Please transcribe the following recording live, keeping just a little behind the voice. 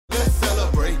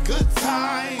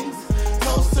times.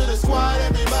 Toast to the squad,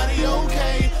 everybody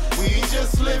okay. We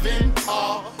just living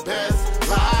our best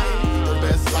life, the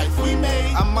best life we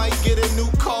made. I might get a new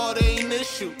car, they ain't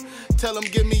issue. Tell them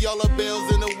give me all the bells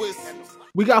and the whistles.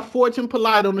 We got Fortune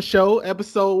Polite on the show,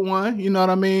 episode 1. You know what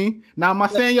I mean? Now, am I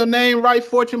saying your name right,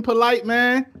 Fortune Polite,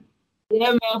 man?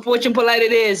 Yeah, man. Fortune Polite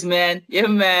it is, man. Yeah,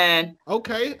 man.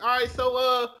 Okay. All right.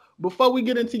 So, before we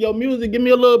get into your music, give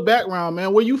me a little background,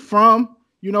 man. Where you from?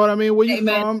 You know what I mean? Where you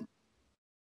from?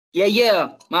 Yeah.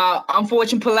 I'm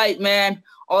Fortune Polite, man.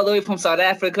 All the way from South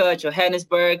Africa,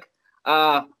 Johannesburg,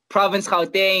 province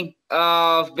Gauteng.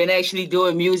 I've been actually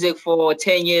doing music for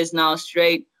 10 years now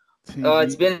straight.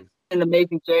 It's been an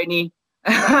amazing journey.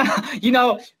 You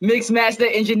know, mix, master,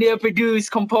 engineer, produce,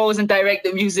 compose, and direct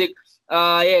the music.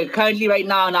 Currently right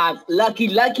now,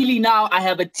 luckily now I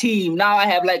have a team. Now I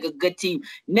have like a good team.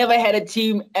 Never had a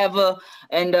team ever.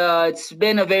 And it's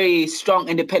been a very strong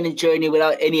independent journey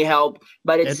without any help.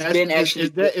 But it's been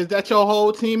actually... Is that your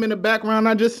whole team in the background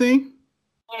I just seen?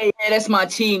 Yeah, that's my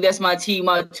team. That's my team.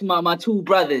 My two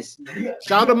brothers.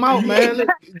 Shout them out, man.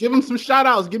 Give them some shout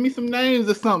outs. Give me some names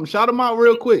or something. Shout them out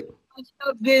real quick.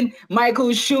 Then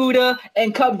Michael Shooter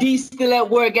and Cub D still at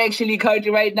work actually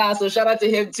currently right now. So shout out to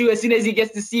him too. As soon as he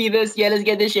gets to see this, let's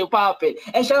get this shit popping.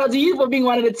 And shout out to you for being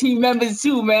one of the team members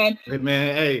too, man. Hey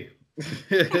man, hey.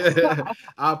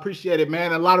 I appreciate it,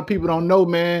 man. A lot of people don't know,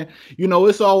 man. You know,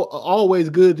 it's always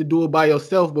good to do it by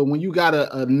yourself, but when you got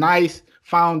a nice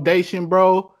foundation,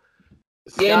 bro,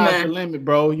 sky's the limit,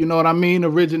 bro. You know what I mean?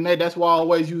 Originate. That's why I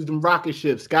always use them rocket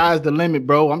ships. Sky's the limit,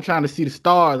 bro. I'm trying to see the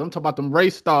stars. I'm talking about them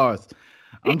race stars.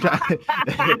 I'm trying to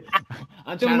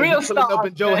pull up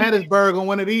in Johannesburg on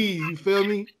one of these. You feel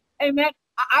me? Hey, man.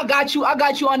 I got you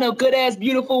on a good ass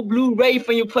beautiful blue Wraith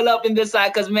when you pull up in this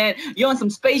side, cause man, you're on some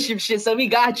spaceship shit, so we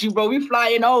got you, bro. We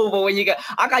flying over when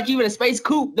I got you in a space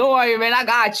coupe. Don't worry, man, I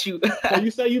got you. So you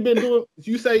say you've been doing?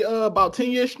 You say about 10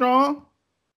 years strong?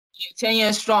 10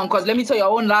 years strong, because let me tell you, I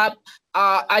won't lie.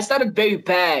 I started very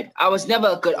bad. I was never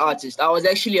a good artist. I was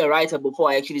actually a writer before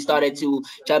I actually started to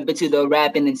jump into the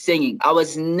rapping and singing. I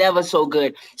was never so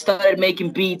good. Started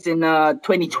making beats in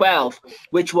 2012,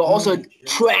 which were also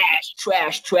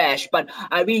trash. But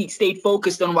I really stayed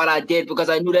focused on what I did because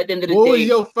I knew that at the end of the day. What was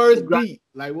your first beat?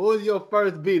 Like, what was your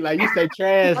first beat? Like, you say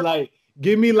trash, like,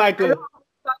 give me like a...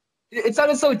 It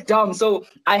sounded so dumb. So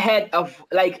I had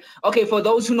for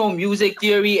those who know music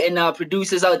theory and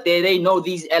producers out there, they know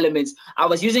these elements. I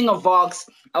was using a Vox,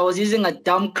 I was using a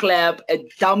dumb clap, a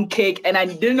dumb kick, and I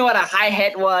didn't know what a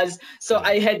hi-hat was. So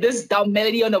I had this dumb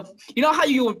melody on the, you know how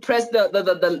you would press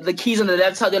the keys on the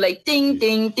left side, they're like ding,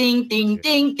 ding, ding, ding,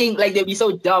 ding, ding, like they'd be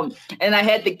so dumb. And I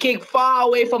had the kick far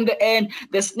away from the end,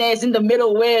 the snares in the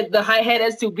middle where the hi-hat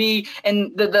has to be,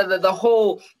 and the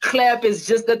whole clap is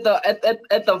just at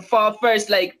the far first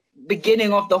like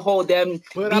beginning of the whole damn.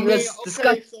 But I mean,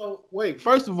 okay, so wait,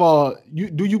 first of all,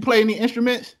 do you play any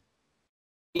instruments?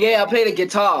 Yeah, I play the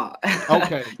guitar.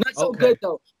 Okay. Not so good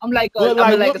though.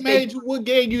 What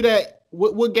gave you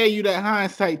that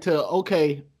hindsight to,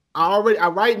 okay, I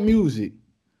write music,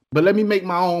 but let me make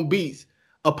my own beats,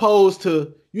 opposed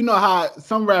to, you know how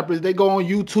some rappers, they go on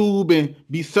YouTube and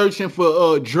be searching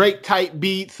for Drake type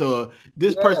beats or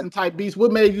this person type beats.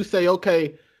 What made you say,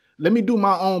 okay, let me do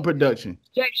my own production?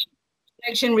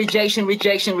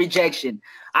 Rejection.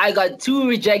 I got too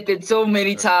rejected so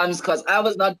many times because I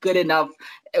was not good enough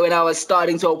when I was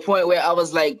starting, to a point where I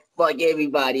was like, fuck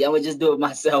everybody. I would just do it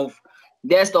myself.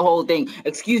 That's the whole thing.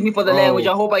 Excuse me for the language.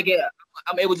 I hope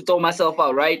I'm able to throw myself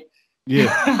out, right?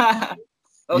 Yeah.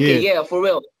 Okay, yeah, for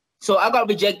real. So I got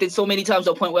rejected so many times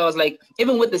to a point where I was like,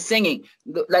 even with the singing,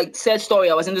 like sad story,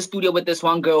 I was in the studio with this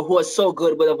one girl who was so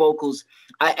good with the vocals.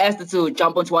 I asked her to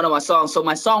jump onto one of my songs. So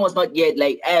my song was not yet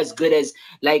like as good as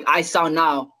like I sound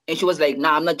now. And she was like,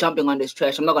 nah, I'm not jumping on this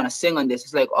trash. I'm not going to sing on this.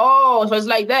 It's like, oh, so it's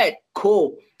like that.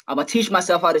 Cool. I'm going to teach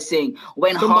myself how to sing.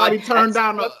 Somebody turned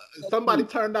down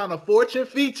a Fortune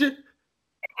feature.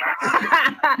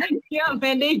 Yeah,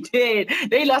 man, they did.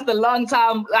 They lost a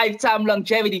lifetime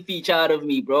longevity feature out of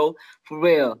me, bro. For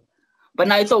real. But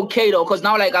now it's okay though, because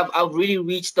now like I've really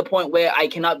reached the point where I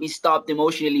cannot be stopped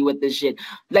emotionally with this shit.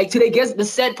 Like today, guess the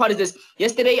sad part is this.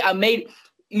 Yesterday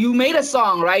you made a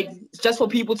song, right? Just for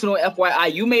people to know,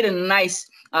 FYI, you made a nice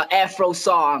Afro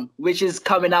song, which is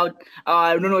coming out.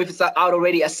 I don't know if it's out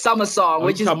already. A summer song,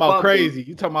 which is talking about crazy.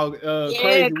 You talking about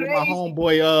crazy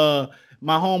with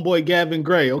my homeboy Gavin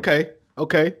Gray. Okay.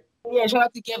 Yeah, shout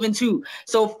out to Kevin too.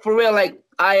 So for real, like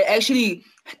I actually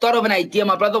thought of an idea.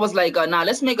 My brother was like, "Nah,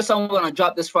 let's make a song. We're gonna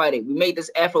drop this Friday." We made this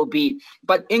Afro beat.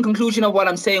 But in conclusion of what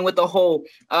I'm saying with the whole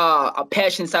a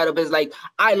passion side of it is like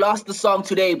I lost the song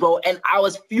today, bro, and I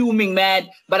was fuming, mad,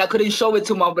 but I couldn't show it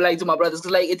to my brothers because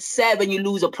like it's sad when you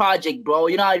lose a project, bro.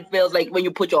 You know how it feels like when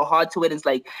you put your heart to it. It's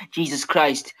like Jesus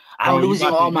Christ, I'm losing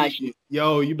all my shit.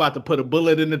 Yo, you about to put a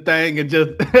bullet in the thing and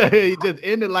just you just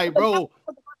end it like, bro.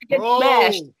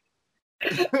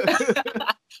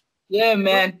 Yeah,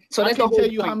 man. So I can't tell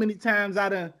you how many times I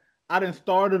done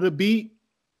started a beat,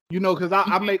 you know, because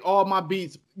I make all my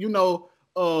beats, you know,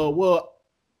 well,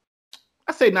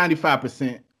 I say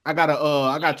 95%. I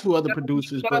got two other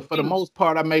producers, but for the most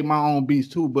part, I make my own beats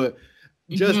too. But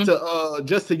just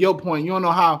to your point, you don't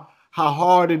know how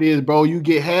hard it is, bro. You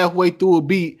get halfway through a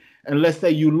beat, and let's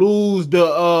say you lose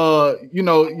the you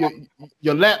know,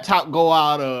 your laptop go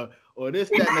out or this,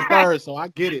 that, and the third. So I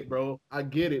get it, bro.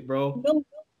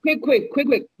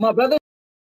 Quick. My brother,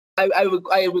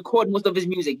 I record most of his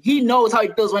music. He knows how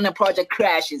it feels when a project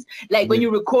crashes. Like when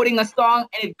you're recording a song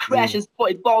and it crashes,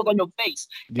 it falls on your face.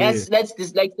 That's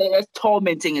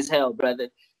tormenting as hell, brother.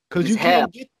 Because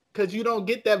you don't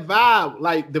get that vibe.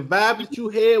 Like the vibe that you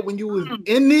had when you was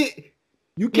in it,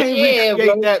 you can't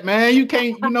recreate that, man. You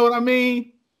can't, you know what I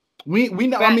mean? We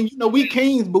know, I mean, you know, we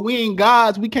kings, but we ain't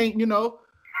gods. We can't, you know,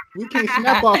 we can't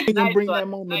snap off and bring that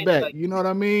moment back. You know what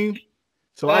I mean?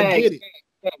 So I get it.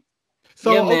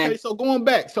 So okay, so going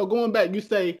back, you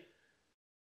say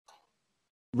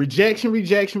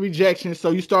rejection.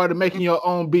 So you started making your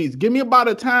own beats. Give me about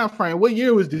a time frame. What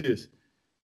year was this?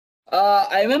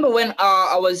 I remember when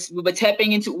we were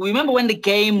tapping into. Remember when the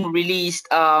game released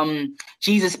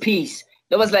Jesus Peace?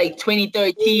 That was like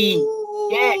 2013. Ooh.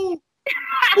 Yeah.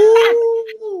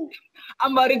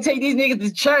 I'm about to take these niggas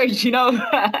to church, you know.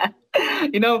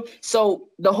 You know, so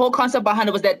the whole concept behind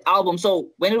it was that album. So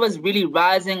when it was really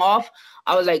rising off,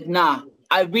 I was like, nah,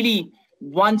 I really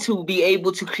want to be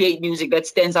able to create music that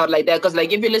stands out like that. Because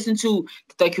like if you listen to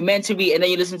the documentary and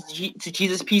then you listen to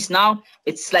Jesus Peace now,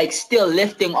 it's like still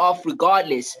lifting off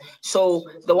regardless. So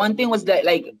the one thing was that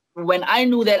like when I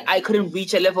knew that I couldn't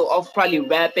reach a level of probably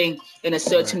rapping in a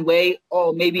certain way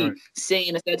or maybe singing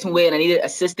in a certain way and I needed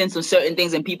assistance on certain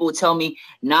things and people would tell me,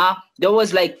 nah, there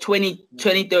was like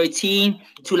 2013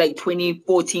 to like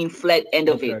 2014 flat end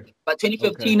of it. But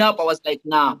 2015 up, I was like,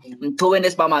 nah, I'm doing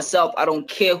this by myself. I don't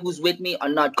care who's with me or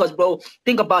not. Because, bro,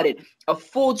 think about it. A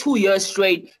full 2 years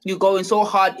straight, you're going so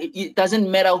hard. It doesn't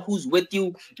matter who's with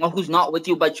you or who's not with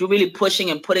you, but you're really pushing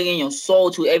and putting in your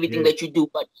soul to everything that you do.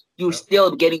 But you're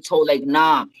still getting told, like,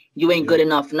 nah, you ain't good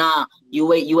enough. Nah,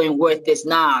 you ain't worth this.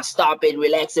 Nah, stop it.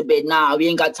 Relax a bit. Nah, we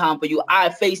ain't got time for you. I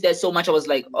faced that so much. I was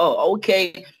like, oh,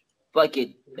 okay, fuck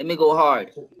it. Let me go hard.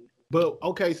 But,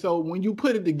 okay, so when you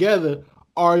put it together,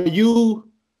 are you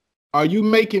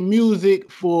making music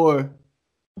for,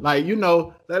 like, you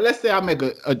know, let's say I make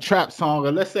a trap song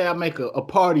or let's say I make a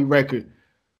party record.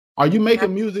 Are you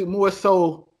making music more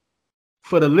so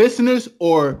for the listeners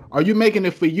or are you making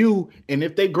it for you? And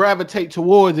if they gravitate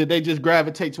towards it, they just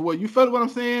gravitate towards it. You feel what I'm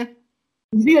saying?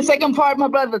 You see the second part, my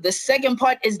brother? The second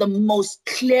part is the most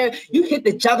clear. You hit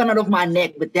the juggernaut of my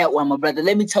neck with that one, my brother.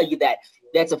 Let me tell you that.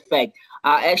 That's a fact.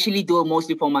 I actually do it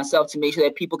mostly for myself to make sure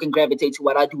that people can gravitate to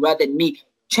what I do rather than me.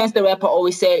 Chance the Rapper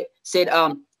always said,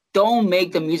 don't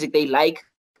make the music they like.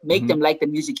 Make them like the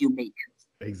music you make.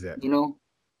 Exactly. You know?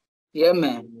 Yeah,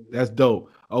 man. That's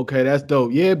dope. Okay, that's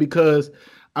dope. Yeah, because,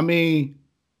 I mean,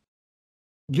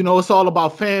 you know, it's all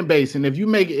about fan base. And if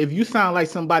you sound like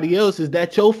somebody else, is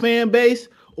that your fan base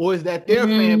or is that their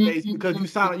fan base? Because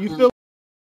you feel,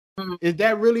 is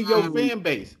that really your fan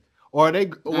base? Or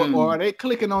are they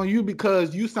clicking on you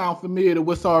because you sound familiar to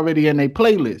what's already in their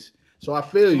playlist? So I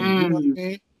feel you. You know what I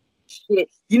mean? Shit.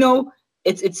 You know,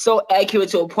 it's so accurate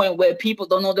to a point where people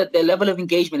don't know that their level of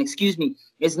engagement,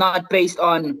 is not based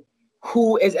on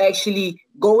who is actually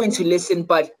going to listen,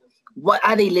 but what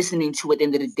are they listening to at the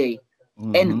end of the day?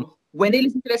 And when they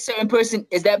listen to that certain person,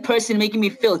 is that person making me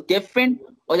feel different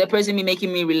or that person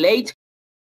making me relate?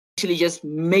 Actually just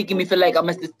making me feel like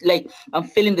I'm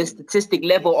feeling the statistic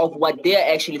level of what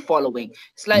they're actually following.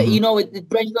 It's like, you know, it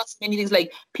branches out to many things.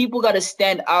 Like people got to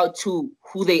stand out to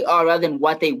who they are rather than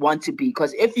what they want to be.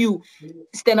 Because if you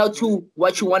stand out to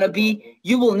what you want to be,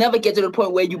 you will never get to the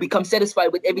point where you become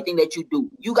satisfied with everything that you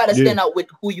do. You got to stand out with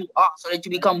who you are so that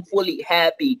you become fully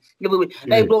happy.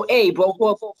 Like, bro,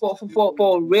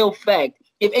 for a real fact,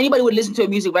 if anybody would listen to your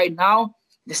music right now,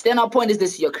 the standout point is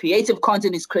this: your creative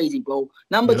content is crazy, bro.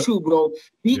 Number two, bro,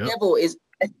 Beat Devil is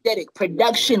aesthetic,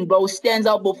 production, bro, stands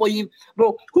out before you,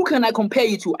 bro. Who can I compare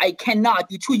you to? I cannot.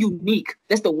 You're too unique.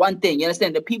 That's the one thing. You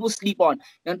understand? The people sleep on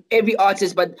every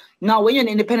artist, but now when you're an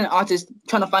independent artist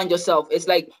trying to find yourself, it's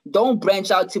like don't branch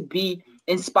out to be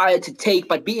inspired to take,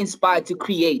 but be inspired to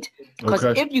create. Because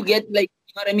if you get like,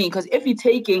 you know what I mean? Because if you're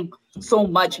taking so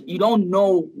much, you don't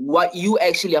know what you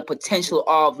actually are potential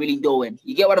of really doing.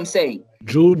 You get what I'm saying?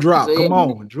 Jewel drop. So, come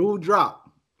on, Jewel drop.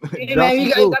 Hey, man,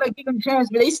 you gotta give them gems,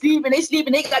 but they sleep and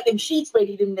they got them sheets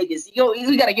ready, them niggas. Yo,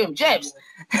 you gotta give them gems.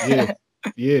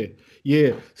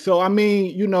 Yeah. So I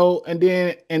mean, you know, and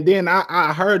then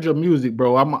I heard your music,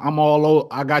 bro. I'm all over.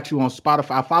 I got you on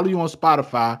Spotify. I follow you on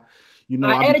Spotify. You know,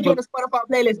 I added you on the Spotify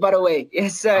playlist, by the way.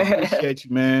 Yes, sir. I appreciate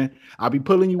you, man. I'll be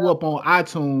pulling you up on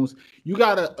iTunes. You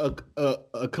got a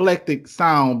eclectic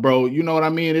sound, bro. You know what I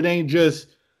mean? It ain't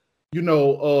just,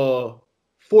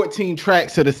 14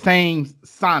 tracks of the same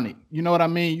sonic. You know what I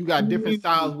mean? You got different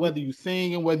sounds, whether you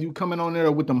singing, whether you coming on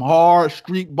there with them hard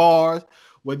street bars,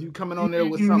 whether you coming on there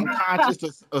with something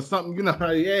conscious or something,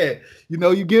 yeah.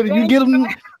 You give them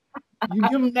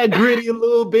that gritty a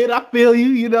little bit. I feel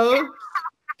you,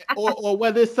 or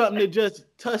whether it's something that just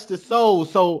touched the soul.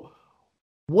 So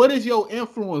what is your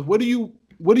influence? Where do you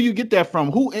get that from?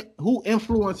 Who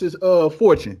influences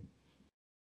Fortune?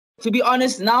 To be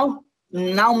honest, now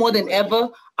more than ever,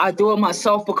 I do it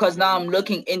myself because now I'm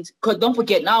looking into, because don't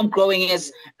forget, now I'm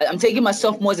I'm taking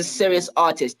myself more as a serious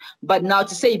artist. But now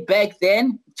to say back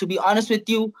then, to be honest with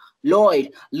you,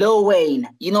 Lloyd, Lil Wayne,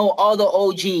 all the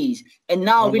OGs, and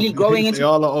now really growing into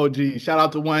all the OGs. Shout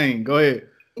out to Wayne. Go ahead.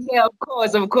 Yeah, of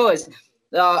course. And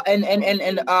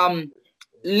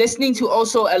listening to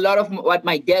also a lot of what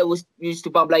my dad used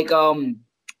to bump, like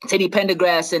Teddy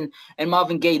Pendergrass and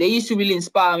Marvin Gaye. They used to really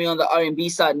inspire me on the R&B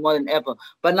side more than ever.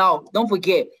 But now, don't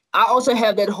forget, I also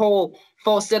have that whole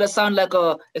falsetto sound like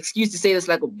excuse to say this,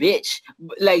 like a bitch,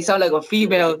 like sound like a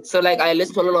female. So like I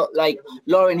listen to a lot of like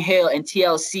Lauryn Hill and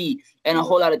TLC and a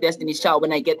whole lot of Destiny's Child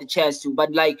when I get the chance to.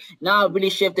 But like now I've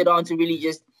really shifted on to really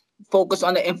just focus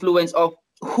on the influence of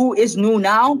who is new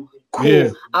now. Cool. Yeah.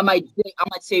 I might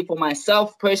say for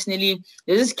myself personally,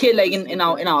 there's this kid like in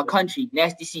our country,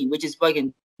 Nasty C, which is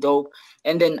fucking dope.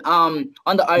 And then on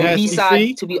the R&B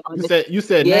side, to be honest, you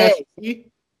said Nasty C?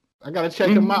 I gotta check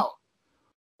him out.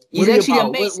 He's actually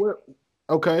amazing.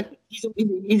 Okay.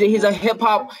 He's a hip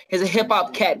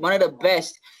hop cat, one of the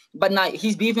best. But now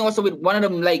he's beefing also with one of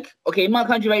them. Like, okay, in my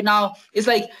country right now, it's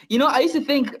like, I used to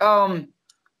think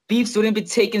beefs wouldn't be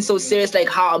taken so serious like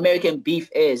how American beef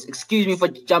is. Excuse me for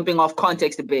jumping off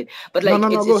context a bit, but like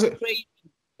it's crazy.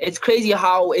 It's crazy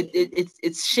how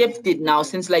it's shifted now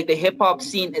since like the hip hop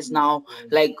scene is now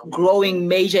like growing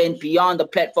major and beyond the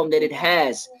platform that it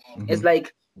has. It's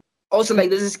like also like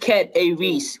there's this cat A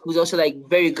Reese who's also like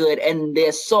very good, and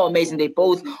they're so amazing. They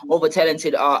both over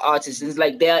talented artists. It's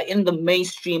like they're in the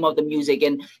mainstream of the music,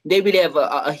 and they really have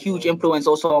a huge influence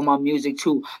also on my music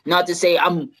too. Not to say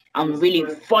I'm really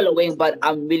following, but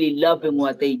I'm really loving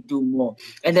what they do more.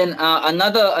 And then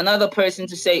another person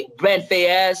to say, Brent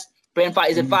Fayez. Brent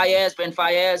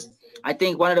Fayez. I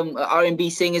think one of them R&B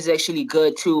singers is actually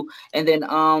good too. And then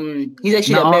he's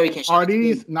actually American. Are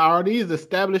these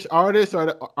established artists,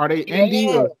 or are they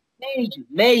indie? Or?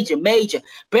 Major.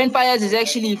 Brent Fayez is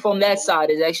actually from that side.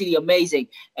 Is actually amazing.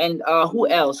 And who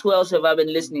else have I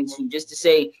been listening to? Just to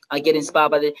say, I get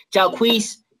inspired by the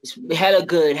Jacquees. Is hella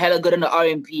good in the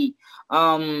R&B.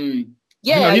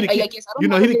 Yeah, I guess I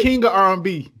don't know. He's the king of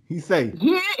R&B. He say.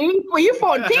 Yeah, you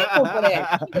fought people for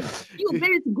that. You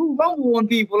ready to go rumble on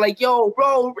people like, yo,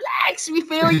 bro, relax. We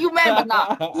feel you, man. But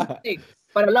nah.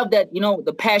 But I love that,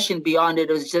 the passion beyond it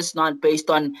is just not based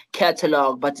on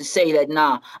catalog, but to say that,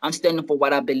 nah, I'm standing for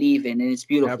what I believe in, and it's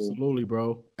beautiful. Absolutely,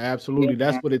 bro. Absolutely.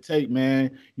 Yeah, that's what it take,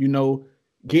 man.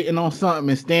 Getting on something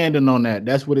and standing on that.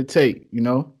 That's what it take,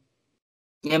 Yeah,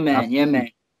 man.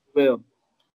 Real.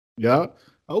 Yeah.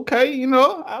 Okay,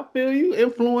 I feel you.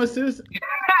 Influences.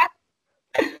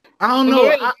 I don't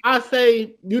know. I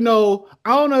say, I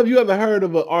don't know if you ever heard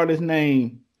of an artist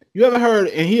name. You ever heard,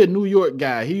 and he a New York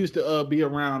guy. He used to be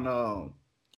around,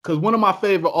 because one of my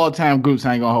favorite all-time groups,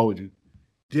 I ain't gonna hold you,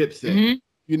 Dipset. Mm-hmm.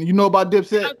 You know about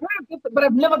Dipset? I've heard, but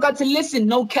I've never got to listen.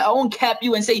 No cap, I won't cap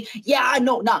you and say, yeah, I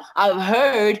know. Nah, I've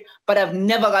heard, but I've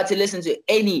never got to listen to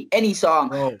any song.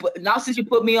 Bro. But now since you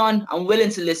put me on, I'm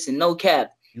willing to listen. No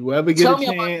cap. You ever get Tell a me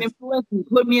chance? about influence and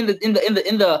put me in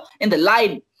the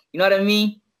light. You know what I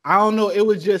mean? I don't know. It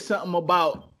was just something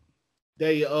about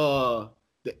they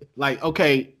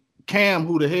okay, Cam,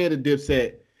 who the head of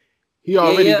Dipset, he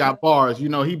already got bars. He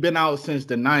been out since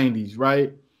the 90s,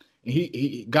 right? And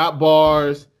he got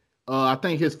bars. I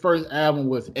think his first album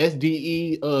was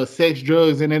SDE, Sex,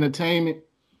 Drugs, and Entertainment.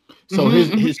 So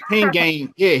his pen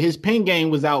game, his pen game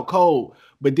was out cold.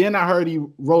 But then I heard he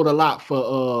wrote a lot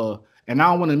for and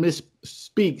I don't want to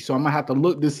misspeak, so I'm gonna have to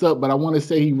look this up. But I want to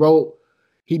say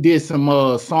he did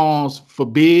some songs for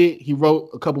Big. He wrote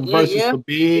a couple verses for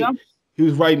Big. Yeah. He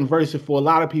was writing verses for a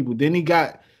lot of people. Then he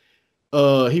got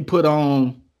he put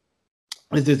on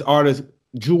is this artist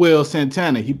Joel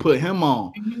Santana. He put him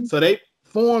on. So they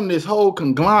formed this whole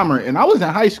conglomerate. And I was in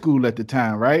high school at the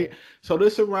time, right? So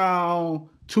this around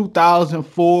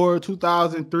 2004,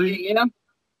 2003. Yeah.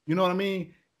 You know what I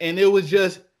mean? And it was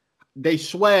just they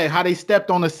swag, how they stepped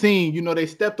on the scene. You know, they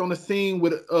stepped on the scene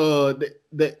with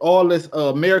all this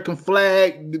American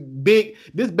flag,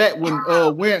 this back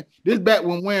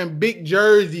when wearing big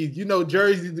jerseys, you know,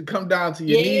 jerseys to come down to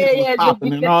your knees was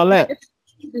popping and all that.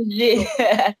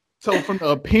 Yeah. So from the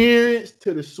appearance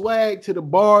to the swag to the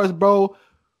bars, bro,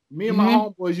 me and my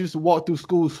homeboys used to walk through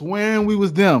school swearing we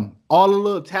was them. All the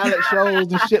little talent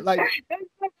shows and shit like that.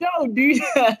 No, dude.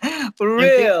 For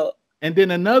real. And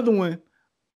then another one,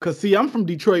 because see, I'm from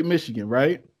Detroit, Michigan,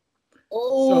 right?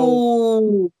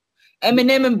 Oh, so,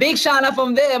 Eminem and Big Sean are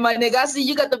from there, my nigga. I see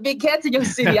you got the big cats in your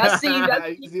city. I see you.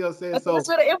 You see what I'm saying? That's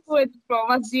where the influence is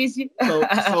from. I see.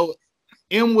 So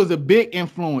M was a big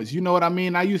influence. You know what I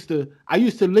mean? I used to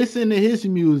listen to his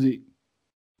music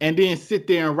and then sit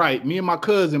there and write. Me and my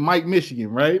cousin, Mike Michigan,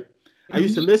 right? I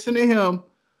used to listen to him,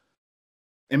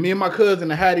 and me and my cousin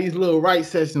had these little write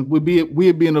sessions. We'd be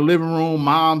in the living room,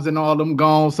 moms and all them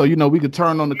gone, so you know we could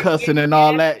turn on the cussing and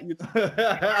all that. You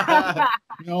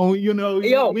know.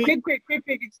 Yo, quick,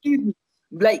 excuse me.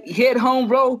 Like here at home,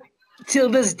 bro. Till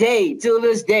this day,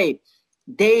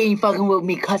 they ain't fucking with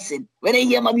me cussing. When they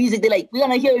hear my music, they're like, "We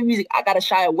gonna hear your music." I gotta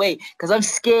shy away because I'm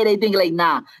scared. They think like,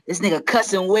 "Nah, this nigga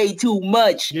cussing way too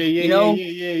much." Yeah. Where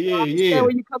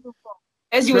you coming from?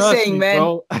 As you were saying, man.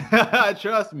 Bro.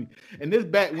 Trust me. And this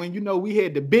back when, you know, we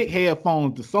had the big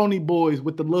headphones, the Sony boys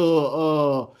with the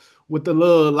little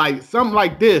like something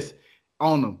like this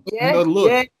on them. Yeah, you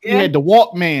know, you had the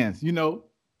Walkmans, you know.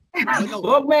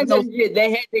 Walkmans,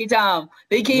 they had their time.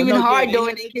 They came in hard though,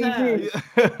 and they came in.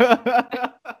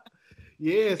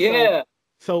 Yeah.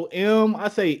 So I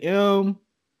say M,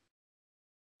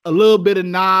 a little bit of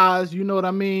Nas, you know what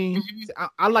I mean?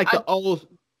 I like the old.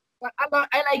 I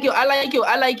like your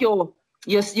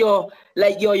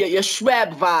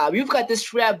Shrap vibe. You've got this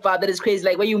Shrap vibe that is crazy,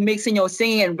 like where you mixing your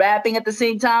singing and rapping at the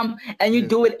same time, and you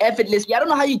do it effortlessly. I don't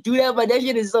know how you do that, but that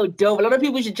shit is so dope. A lot of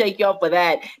people should check you out for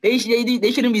that. They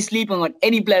shouldn't be sleeping on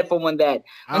any platform on that.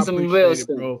 On some real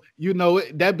stuff, bro. You know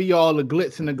that be all the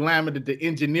glitz and the glamour that the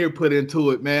engineer put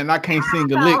into it, man. I can't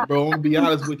sing a lick, bro. I'm gonna be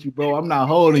honest with you, bro. I'm not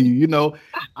holding you. You know,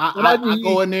 I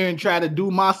go in there and try to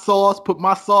do my sauce, put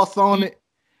my sauce on it.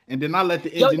 And then I let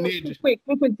the engineer just quick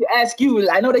to ask you.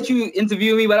 I know that you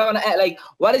interview me, but I want to ask, like,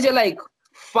 what is your like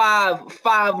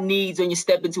five needs when you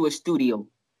step into a studio?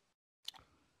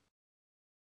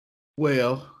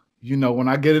 Well, you know, when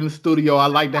I get in the studio, I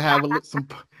like to have I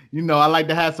like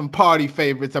to have some party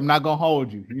favorites. I'm not gonna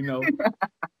hold you, you know.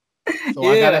 So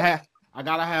I gotta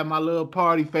have my little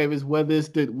party favorites, whether it's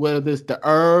the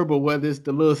herb or whether it's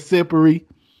the little sippery,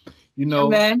 you know.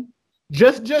 Yeah, man.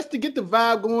 Just to get the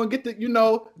vibe going,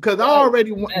 because I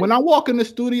already, when I walk in the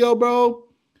studio, bro,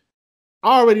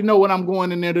 I already know what I'm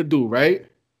going in there to do, right?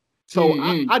 So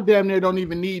I damn near don't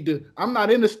even need to, I'm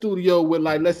not in the studio with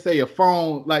like, let's say a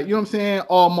phone, like, you know what I'm saying?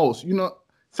 Almost, you know,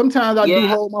 sometimes I do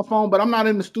hold my phone, but I'm not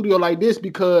in the studio like this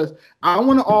because I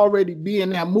want to already be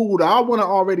in that mood.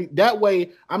 That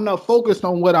way I'm not focused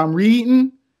on what I'm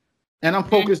reading, and I'm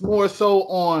focused more so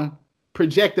on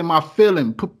projecting my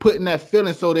feeling, putting that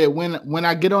feeling so that when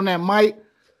I get on that mic,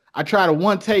 I try to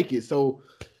one take it. So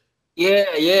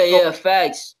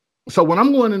facts. So when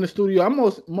I'm going in the studio, I'm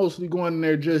mostly going in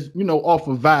there just, you know, off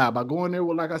of vibe. I go in there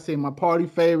with, like I say, my party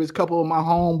favorites, couple of my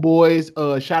homeboys.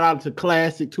 Shout out to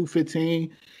Classic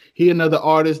 215. He another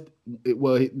artist.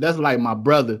 Well, that's like my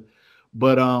brother.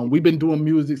 But we've been doing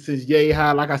music since yay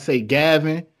high. Like I say,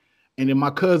 Gavin. And then my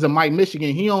cousin, Mike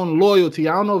Michigan, he on Loyalty.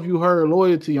 I don't know if you heard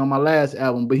Loyalty on my last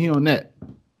album, but he on that.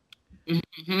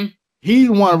 Mm-hmm. He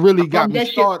the one really got me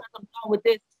started. I'm done with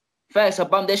this. Facts, I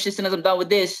bumped that shit since I'm done with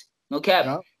this. No cap.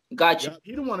 Yep. Got you. Yep.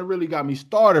 He the one that really got me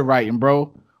started writing,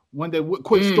 bro. One day,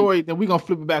 quick story, then we're going to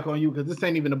flip it back on you because this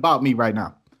ain't even about me right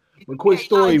now. But quick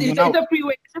story. It's a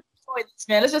freeway. Let's just enjoy this,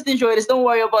 man. Let's just enjoy this. Don't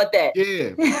worry about that.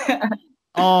 Yeah.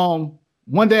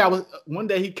 One day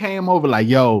he came over like,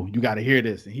 yo, you got to hear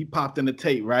this. And he popped in the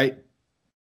tape, right?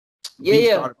 He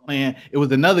started playing. It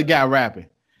was another guy rapping.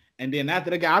 And then after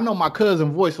the guy, I know my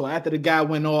cousin voice. So after the guy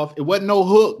went off, it wasn't no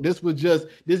hook. This was just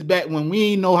back when we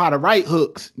didn't know how to write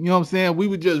hooks. You know what I'm saying? We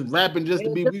were just rapping just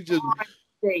to be,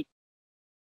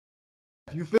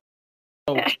 You feel?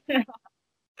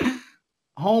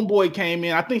 Homeboy came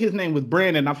in. I think his name was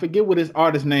Brandon. I forget what his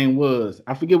artist name was.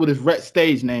 I forget what his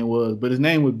stage name was, but his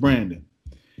name was Brandon.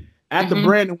 After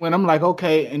Brandon went, I'm like,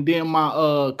 okay. And then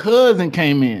my cousin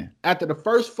came in. After the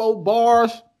first 4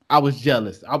 bars, I was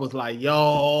jealous. I was like,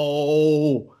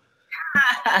 yo,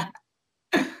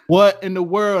 what in the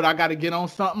world? I got to get on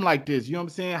something like this. You know what I'm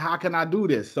saying? How can I do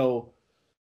this? So,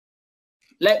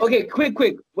 like, okay, quick.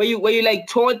 Were you like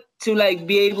taught to like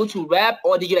be able to rap,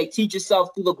 or did you like teach yourself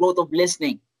through the growth of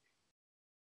listening?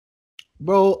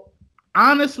 Bro,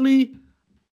 honestly,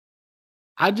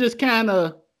 I just kind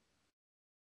of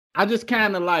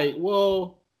like,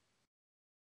 well,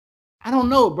 I don't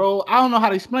know, bro. I don't know how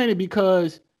to explain it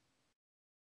because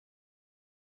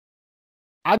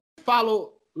I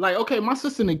follow, like, okay, my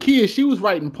sister Nakia, she was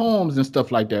writing poems and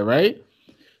stuff like that, right?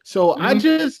 So I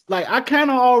just, like, I kind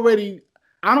of already,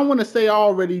 I don't want to say I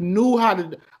already knew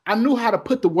I knew how to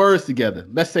put the words together.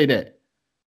 Let's say that.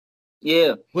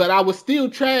 Yeah. But I was still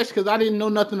trash because I didn't know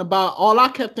nothing about, all I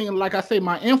kept thinking, like I say,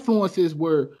 my influences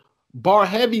were bar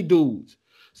heavy dudes.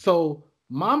 So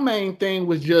my main thing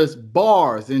was just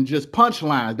bars and just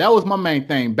punchlines. That was my main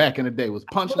thing back in the day, was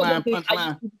punchline.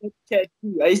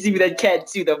 I used to be that cat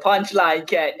too, the punchline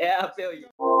cat. Yeah, I feel you.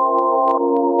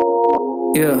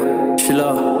 Yeah,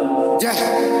 Shiloh. Yeah.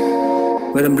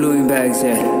 Where them bluing bags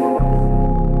at?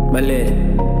 My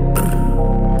lid.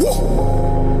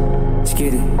 Let's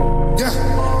get it.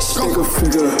 Yeah. Stick a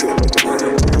figure.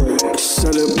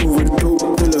 Shut up, move a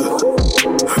dope pillar.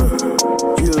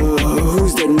 Yeah,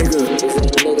 who's that nigga?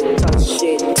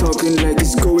 Talking like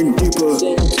it's going deeper.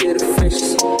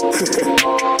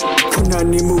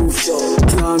 Punani moves.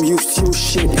 Yeah, I'm used to your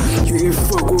shit. You can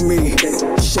fuck with me.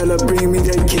 Shall I bring me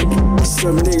that kick?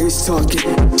 Some niggas talking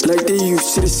like they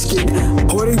used to the skit.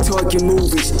 Or they talking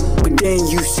movies, but they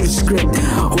ain't used to the script.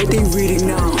 What they reading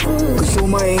now? Cause all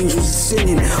my angels are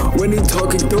singing. When they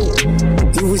talking dope,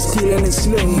 you was stealing and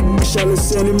slaying. Shall I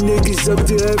send them niggas up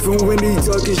to heaven when they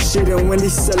talking shit and when they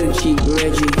selling cheap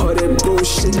Reggie? All that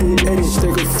bullshit, they edits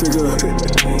take a figure.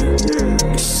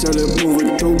 Shall I move a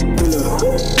dope pillar?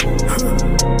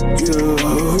 Yeah,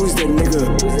 who's that nigga?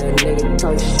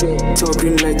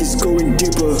 Talking like it's going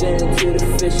deeper.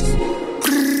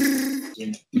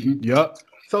 Yup.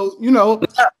 So, you know,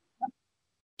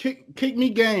 kick me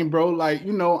game, bro. Like,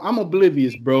 you know, I'm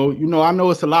oblivious, bro. You know, I know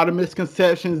it's a lot of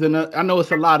misconceptions and I know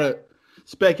it's a lot of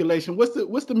speculation. What's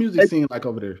the music scene like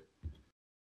over there?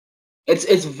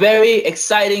 It's very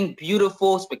exciting,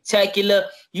 beautiful, spectacular.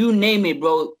 You name it,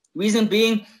 bro. Reason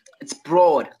being, it's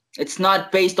broad. It's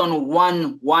not based on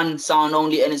one sound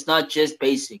only, and it's not just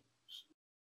basic.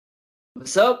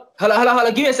 What's up? Hello.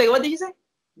 Give me a second. What did you say?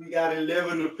 We got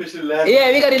 11 official languages.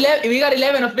 Yeah, we got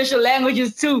 11 official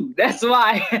languages too. That's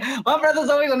why my brother's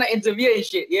always on the interview and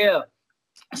shit. Yeah.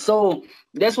 So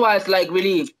that's why it's like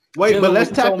really. Wait, but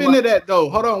let's tap into that though.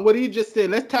 Hold on. What he just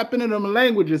said. Let's tap into them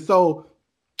languages. So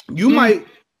you might,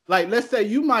 like, let's say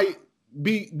you might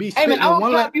be hey man, I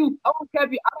won't cap you. I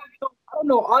don't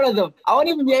know all of them. I won't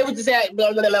even be able to say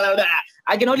blah, blah, blah, blah, blah.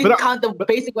 I can only count the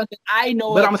basic ones that I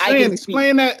know. But I'm saying,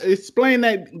 explain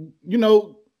that, you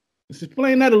know,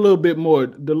 explain that a little bit more.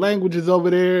 The languages over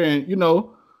there, and you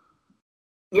know.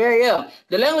 Yeah.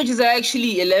 The languages are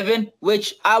actually 11,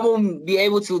 which I won't be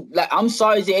able to, like, I'm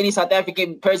sorry to any South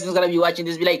African person who's gonna be watching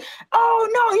this, be like, oh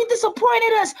no, you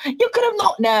disappointed us. You could have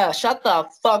known. Nah, shut the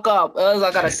fuck up. All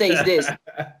I gotta say is this.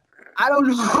 I don't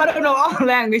know all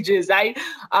languages. I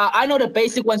know the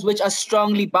basic ones, which are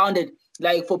strongly bounded,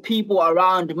 like for people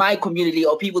around my community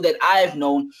or people that I've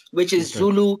known, which is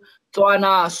Zulu,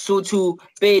 Tswana, Sotho,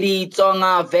 Pedi,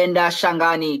 Tsonga, Venda,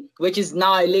 Shangani, which is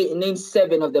now I named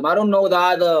 7 of them. I don't know the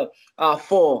other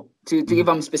 4 to if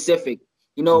I'm specific.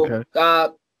 You know,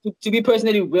 to be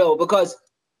personally real, because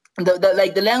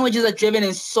the languages are driven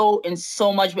in so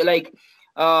much, but like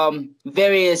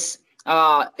various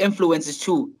influences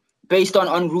too, based on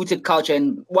unrooted culture.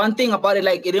 And one thing about it,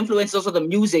 like, it influences also the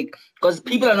music, because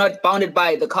people are not bounded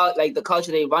by the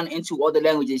culture they run into or the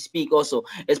language they speak. Also,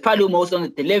 it's probably most on the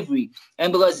delivery,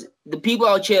 and because the people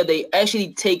out here, they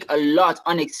actually take a lot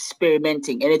on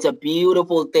experimenting, and it's a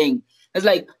beautiful thing. It's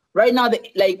like right now,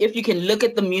 like, if you can look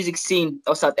at the music scene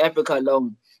of South Africa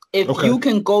alone, if you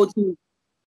can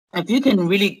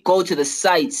really go to the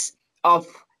sites of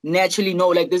Naturally Know,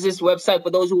 like there's this website for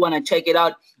those who want to check it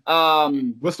out.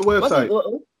 What's the website?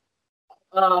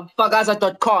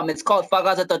 Fakaza.com. It's called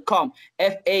Fakaza.com.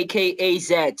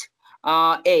 Fakaza.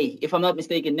 If I'm not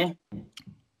mistaken, ne?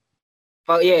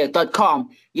 .com.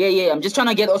 Yeah. I'm just trying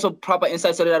to get also proper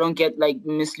insight so that I don't get like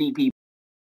mislead people.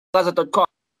 Fakaza.com.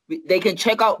 They can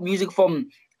check out music from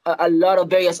a lot of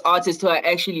various artists who are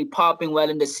actually popping well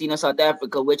in the scene of South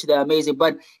Africa, which they're amazing.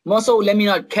 But more so, let me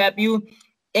not cap you.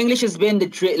 English has been the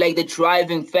the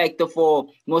driving factor for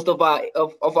most of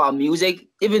our music,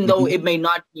 even though it may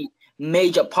not be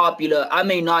major popular. I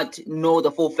may not know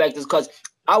the full factors because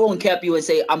I won't cap you and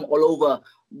say I'm all over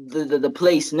the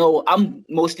place. No, I'm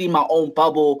mostly in my own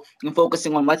bubble and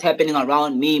focusing on what's happening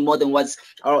around me more than what's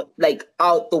like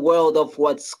out the world of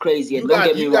what's crazy. And don't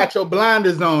get me wrong. You got your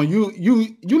blinders on.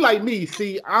 You like me.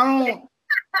 See, I don't.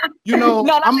 You know,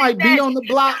 No, I might be on the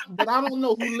block, but I don't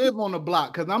know who live on the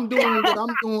block because I'm doing what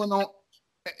I'm doing on.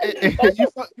 You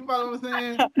follow what I'm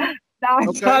saying?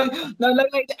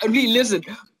 Listen.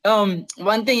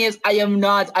 One thing is, I am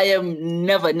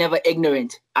never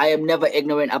ignorant. I am never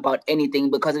ignorant about anything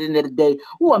because at the end of the day,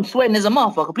 I'm sweating as a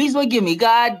motherfucker. Please forgive me.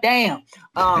 God damn.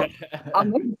 I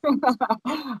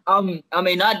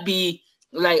may not be.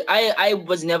 Like I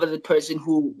was never the person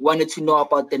who wanted to know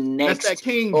about the next. That's that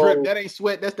king drip. That ain't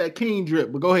sweat. That's that king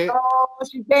drip. But go ahead. Oh,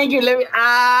 thank you. Damn.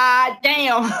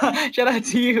 Shout out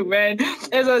to you, man.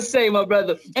 As I say, my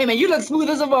brother. Hey, man, you look smooth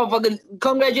as a motherfucker.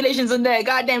 Congratulations on that.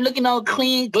 Goddamn, looking all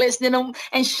clean, glistening them,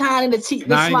 and shining the teeth.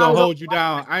 Nah, I ain't gonna hold you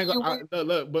down. I ain't gonna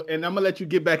look. But and I'm gonna let you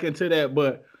get back into that.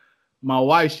 But my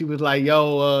wife, she was like,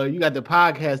 "Yo, you got the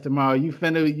podcast tomorrow. You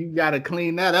gotta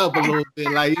clean that up a little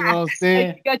bit. Like, you know what I'm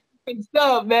saying?"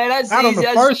 Stuff, man. Not on the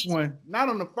first one. Not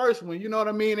on the first one. You know what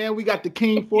I mean? And we got the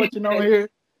King Fortune on here.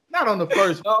 Not on the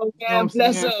first one. Oh, man,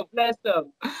 bless up.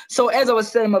 So as I was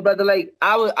saying, my brother, like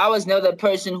I was never the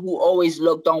person who always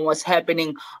looked on what's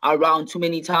happening around too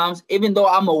many times, even though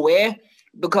I'm aware,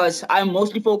 because I'm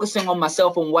mostly focusing on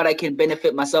myself and what I can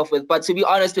benefit myself with. But to be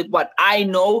honest with what I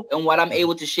know and what I'm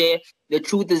able to share, the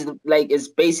truth is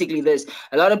basically this.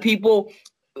 A lot of people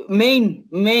main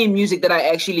music that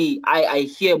I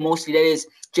hear mostly that is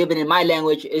driven in my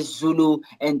language is Zulu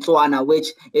and Tswana,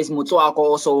 which is Motswako,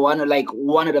 also one of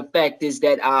the factors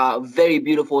that are very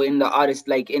beautiful in the artist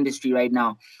industry right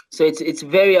now. So it's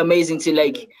very amazing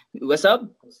to what's up?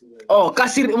 Oh,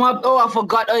 Kasir, I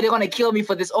forgot. Oh, they're gonna kill me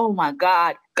for this. Oh my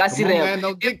God, Kasir. Come on, man,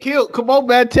 don't get killed. Come on,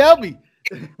 man, tell me.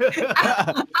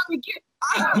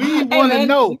 We want to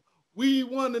know. We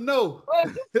want to know.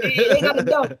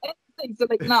 So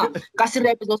Kasi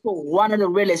rap is also one of the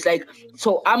realest.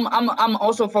 So I'm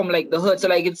also from the hood. So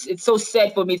it's so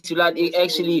sad for me to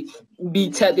actually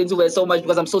be tapped into it so much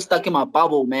because I'm so stuck in my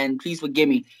bubble, man. Please forgive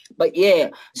me. But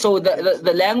yeah, so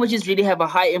the languages really have a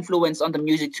high influence on the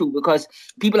music too because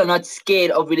people are not scared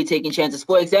of really taking chances.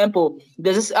 For example,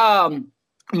 there's this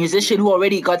musician who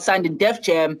already got signed in Def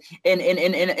Jam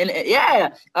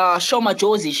Shoma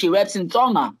Josie. She raps in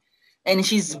Tonga. And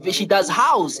she does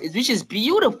house, which is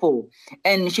beautiful.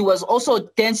 And she was also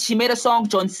she made a song,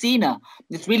 John Cena.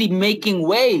 It's really making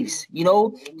waves,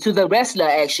 to the wrestler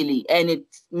actually. And it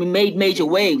made major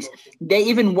waves. They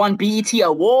even won BET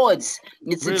awards.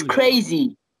 It's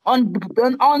crazy. On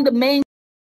the main,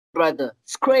 brother.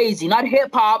 It's crazy. Not hip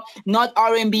hop, not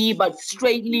R&B, but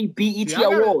straightly BET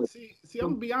awards. See, I'm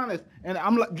gonna be honest. And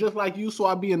I'm just like you, so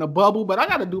I be in a bubble, but I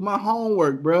gotta do my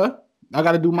homework, bruh. I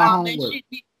gotta do my homework.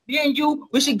 Me and you,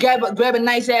 we should grab a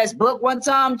nice ass book one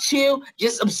time, chill,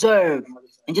 just observe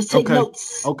and just take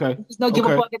notes. Okay. Just don't give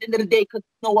a fuck at the end of the day because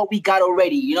you know what we got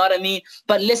already. You know what I mean?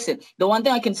 But listen, the one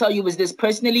thing I can tell you is this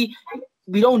personally,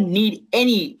 we don't need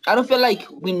I don't feel like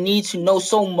we need to know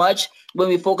so much when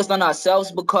we focus on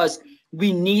ourselves because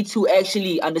we need to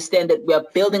actually understand that we are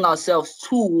building ourselves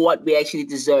to what we actually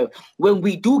deserve. When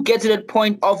we do get to that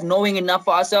point of knowing enough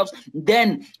for ourselves,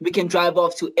 then we can drive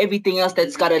off to everything else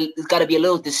that's gotta be a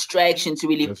little distraction to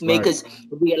really make us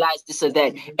realize this or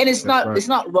that. And it's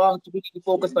not wrong to really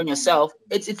focus on yourself.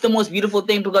 It's the most beautiful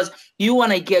thing because you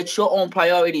want to get your own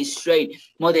priorities straight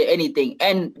more than anything.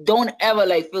 And don't ever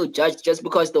feel judged just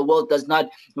because the world does not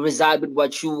reside with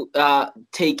what you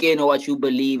take in or what you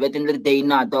believe. At the end of the day,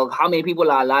 nah, dog. How many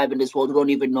people are alive in this world who don't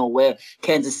even know where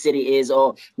Kansas City is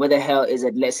or where the hell is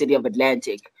the city of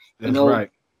Atlantic? That's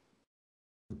right.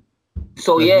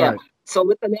 So yeah. Right. So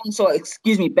back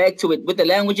to it. With the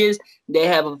languages, they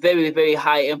have a very, very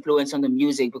high influence on the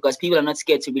music because people are not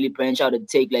scared to really branch out and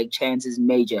take chances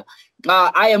major.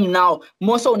 I am now,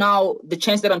 more so now, the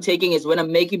chance that I'm taking is when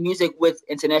I'm making music with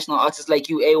international artists like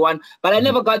you, AyOne. But I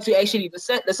never got to actually,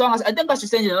 the song, I think I should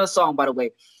send you another song, by the way.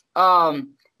 The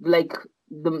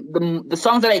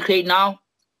songs that I create now,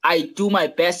 I do my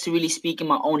best to really speak in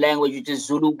my own language, which is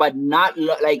Zulu, but not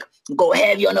go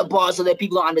heavy on the bar so that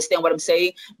people don't understand what I'm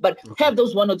saying. But have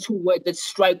those one or two words that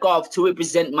strike off to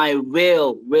represent my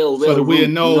real. So that we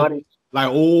know,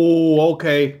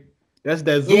 okay, that's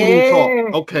that Zulu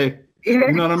talk. Okay,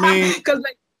 you know what I mean? Because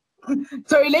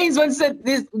Tory Lanez once said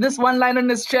this one line on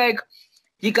this track.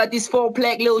 You got these 4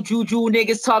 black little juju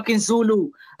niggas talking Zulu.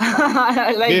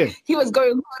 He was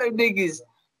going hard on niggas.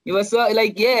 He was so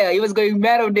he was going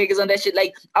mad on niggas on that shit.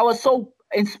 Like, I was so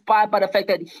inspired by the fact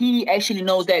that he actually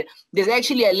knows that there's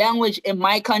actually a language in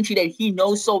my country that he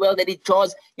knows so well that it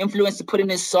draws influence to put in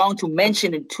his song to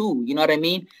mention it too. You know what I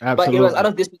mean? Absolutely. But it was out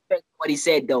of disrespect what he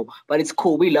said though. But it's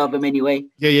cool. We love him anyway.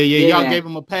 Yeah. Y'all gave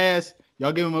him a pass.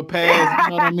 Y'all give him a pass. You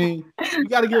know what I mean? You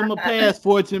got to give him a pass,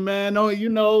 Fortune, man. No,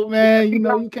 man.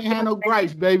 You can't have no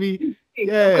gripes, baby.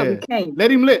 Yeah. Let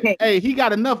him live. Hey, he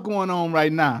got enough going on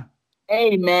right now.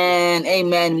 Amen.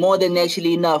 More than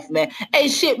actually enough, man. Hey,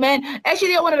 shit, man.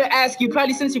 Actually, I wanted to ask you,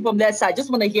 probably since you're from that side, just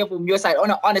want to hear from your side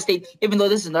on an honest state, even though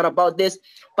this is not about this.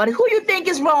 But who you think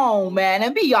is wrong, man?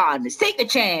 And be honest. Take a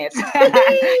chance. Take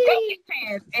a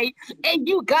chance. Hey,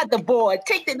 you got the board.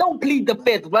 Don't plead the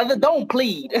fifth, brother. Don't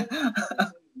plead.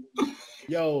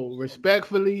 Yo,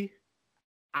 respectfully,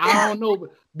 I don't know,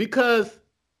 because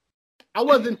I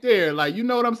wasn't there. Like, you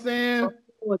know what I'm saying?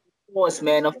 Of course,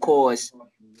 man. Of course.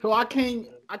 So I can't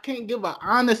give an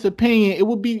honest opinion. It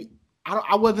would be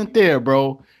I wasn't there,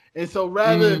 bro. And so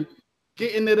rather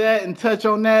get into that and touch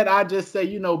on that, I just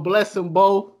say, bless them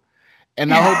both.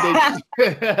 And I hope they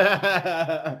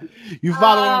you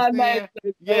follow what I'm saying?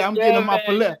 Yeah, I'm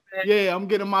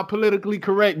getting my politically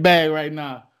correct bag right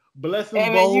now. Bless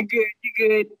them both. You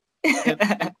good.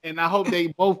 and I hope they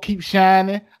both keep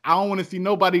shining. I don't want to see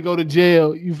nobody go to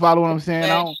jail. You follow what I'm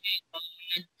saying?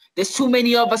 There's too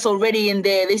many of us already in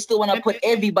there. They still want to put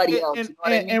everybody else.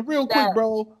 And real quick,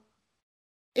 bro,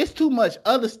 it's too much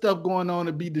other stuff going on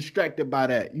to be distracted by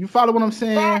that. You follow what I'm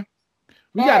saying?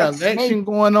 We got an election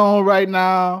going on right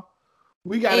now.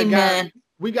 We got a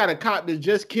cop that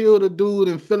just killed a dude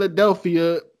in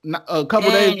Philadelphia a couple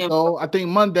days ago. I think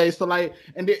Monday. So and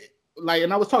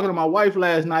I was talking to my wife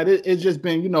last night. It's just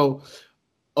been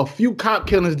a few cop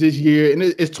killings this year, and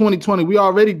it's 2020. We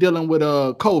already dealing with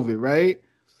COVID, right?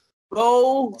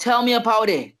 Bro, tell me about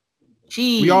it.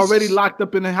 Jeez. We already locked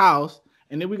up in the house,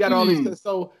 and then we got all these.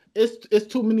 So it's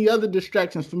too many other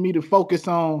distractions for me to focus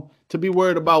on, to be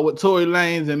worried about what Tory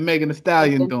Lanez and Megan Thee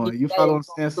Stallion doing. You follow what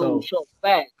I'm saying? So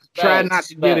try not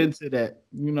to get into that,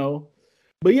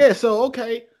 But yeah, so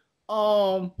okay,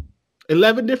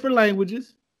 11 different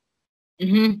languages.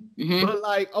 But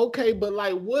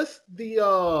what's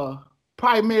the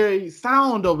primary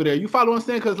sound over there? You follow what I'm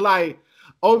saying? Because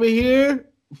over here.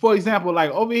 For example,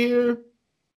 over here,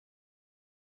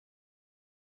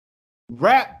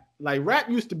 rap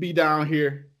used to be down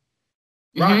here.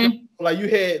 Like you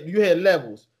had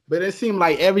levels, but it seemed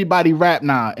like everybody rap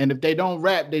now. And if they don't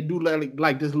rap, they do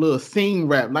like this little sing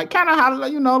rap, like kind of how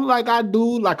like I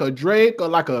do, like a Drake or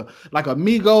like a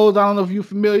Migos. I don't know if you're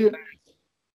familiar.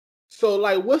 So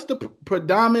what's the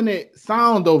predominant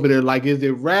sound over there? Like, is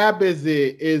it rap? Is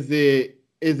it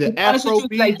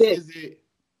Afrobeat? Is it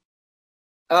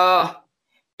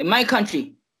in my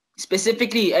country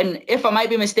specifically, and if I might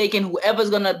be mistaken, whoever's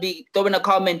gonna be throwing a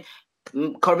comment,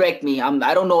 correct me.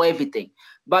 I don't know everything,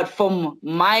 but from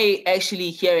my actually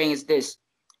hearing is this: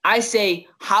 I say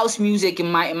house music in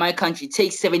my country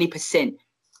takes 70%.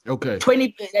 Okay.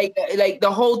 20 like the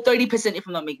whole 30%, if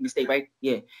I'm not making a mistake, right?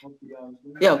 Yeah.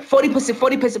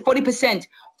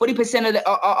 40%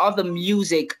 of the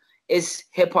music is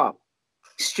hip hop.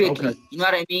 Strictly, okay. You know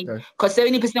what I mean? Because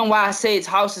 70% why I say it's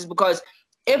house is because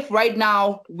if right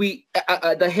now we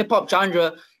the hip hop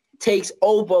genre takes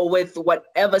over with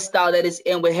whatever style that is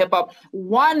in with hip hop,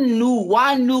 one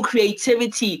new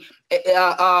creativity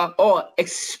or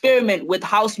experiment with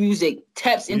house music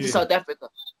taps into South Africa,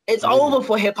 it's over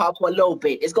for hip hop for a little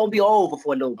bit. It's gonna be over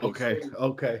for a little bit.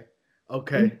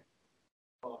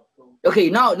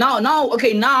 Okay, now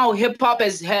hip hop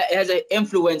has an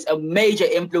influence, a major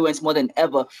influence more than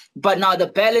ever. But now the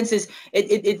balance is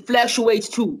it fluctuates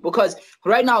too, because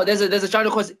right now there's a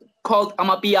genre called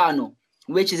Amapiano,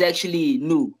 which is actually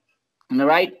new, all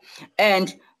right?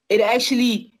 And it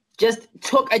actually just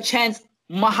took a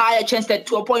higher chance that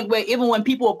to a point where even when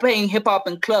people were playing hip hop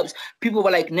in clubs, people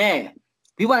were like, nah,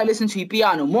 we want to listen to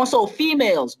piano, more so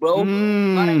females, bro.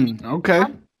 Okay.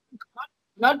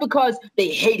 Not because they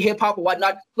hate hip hop or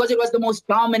whatnot, because it was the most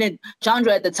dominant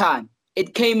genre at the time.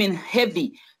 It came in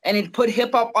heavy and it put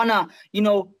hip hop on a,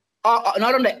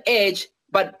 not on the edge,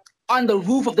 but on the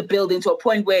roof of the building, to a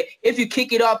point where if you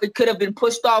kick it off, it could have been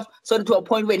pushed off, so to a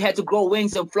point where it had to grow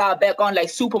wings and fly back on like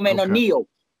Superman or Neo.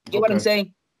 You get what I'm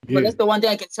saying? Yeah. But that's the one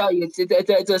thing I can tell you. It's a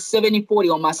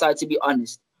 70-40 on my side, to be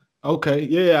honest. Okay,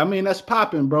 yeah, I mean that's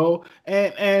popping, bro,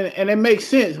 and it makes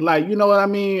sense. Like, you know what I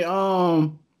mean?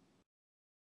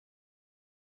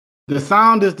 The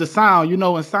sound is the sound, you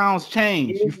know, and sounds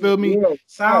change. You feel me? Yeah,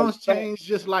 Sounds right. change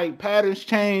just like patterns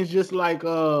change, just like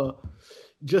Because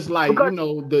you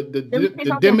know the let me say the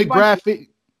something funny. demographic.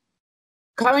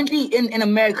 Currently in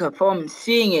America, from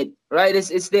seeing it, right?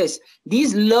 It's this.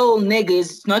 These little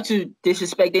niggas, not to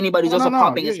disrespect anybody who's also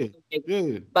popping, Yeah,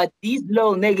 yeah. but these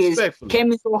little niggas Respectfully.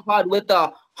 came in so hard with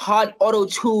a hard auto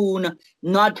tune,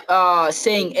 not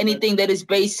saying anything that is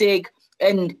basic,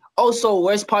 and also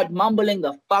worst part, mumbling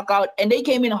the fuck out. And they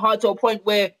came in hard to a point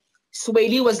where Sway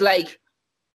Lee was like,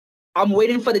 I'm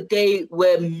waiting for the day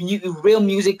where real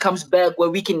music comes back, where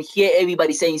we can hear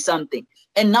everybody saying something.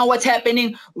 And now what's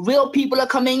happening? Real people are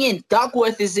coming in.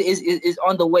 Duckworth is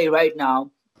on the way right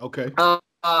now. Okay.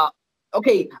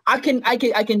 Okay. I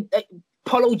can.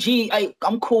 Polo G.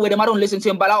 I'm cool with him. I don't listen to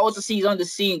him, but I also see he's on the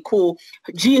scene. Cool.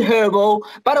 G Herbo.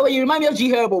 By the way, you remind me of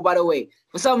G Herbo. By the way,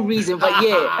 for some reason, but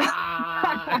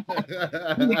yeah.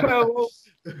 G Herbo.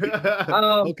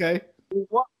 Okay.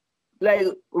 What? Like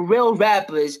real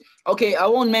rappers. Okay, I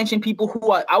won't mention people who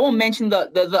are. I won't mention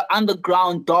the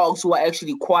underground dogs who are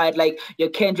actually quiet, like your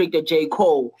Kendrick, your J.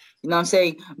 Cole. You know what I'm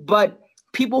saying? But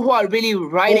people who are really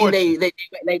writing, they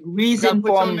like reason you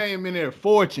gotta put from. your name in there.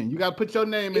 Fortune. You gotta put your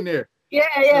name in there.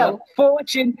 Yeah.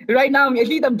 Fortune. Right now, at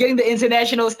least I'm getting the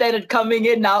international standard coming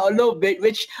in now a little bit,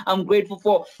 which I'm grateful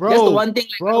for. Bro, that's the one thing.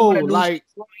 Like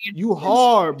you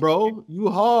hard, bro.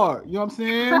 You hard. You know what I'm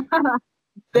saying?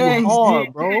 Thanks, you hard,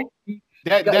 dude. bro.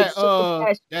 That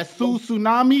Su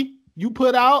Tsunami you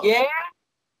put out. Yeah.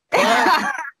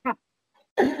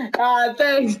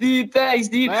 Thanks, dude.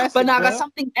 Classic, but now I got bro.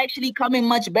 something actually coming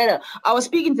much better. I was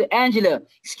speaking to Angela.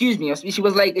 Excuse me. She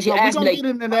was like, she asked me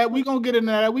like, we gonna get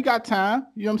into that. We got time.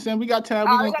 You know what I'm saying? We got time.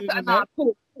 We gonna get into that.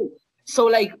 Cool. So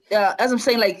like, as I'm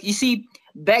saying, like, you see,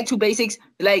 back to basics,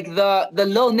 like the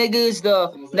little niggas,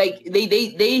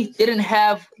 they didn't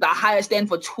have the higher stand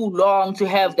for too long to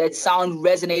have that sound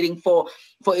resonating for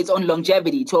its own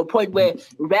longevity, to a point where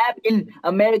rap in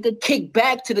America kicked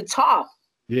back to the top.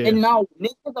 Yeah. And now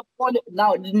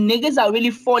niggas are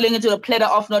really falling into the platter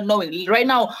of not knowing. Right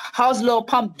now, how's Lil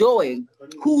Pump doing?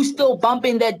 Who's still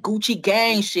bumping that Gucci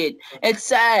Gang shit? It's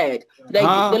sad.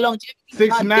 Like the longevity.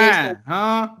 6ix9ine,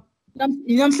 huh? You know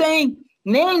what I'm saying?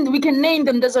 We can name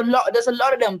them. There's a lot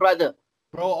of them, brother.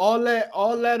 Bro, all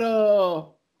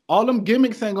them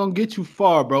gimmicks ain't gonna get you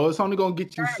far, bro. It's only gonna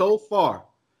get you so far.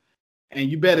 And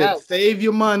you better save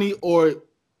your money or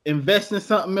invest in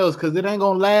something else, because it ain't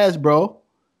gonna last, bro.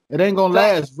 It ain't gonna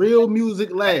last. Real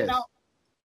music lasts.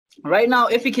 Right now,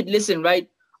 if you could listen, right?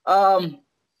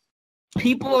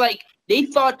 People like, they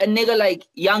thought a nigga like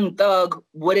Young Thug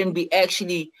wouldn't be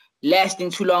actually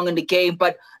lasting too long in the game,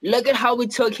 but look at how we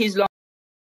took his long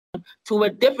to a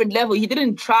different level. He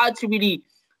didn't try to really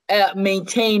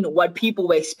maintain what people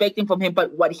were expecting from him,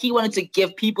 but what he wanted to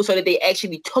give people so that they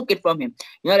actually took it from him.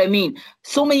 You know what I mean?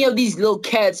 So many of these little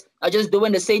cats are just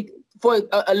doing the same. For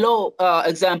a low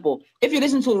example, if you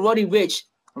listen to Roddy Ricch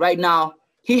right now,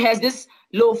 he has this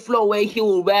low flow where he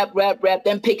will rap,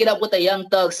 then pick it up with a Young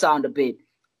Thug sound a bit.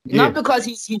 Yeah. Not because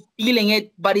he's feeling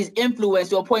it, but he's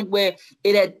influenced to a point where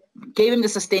it had gave him the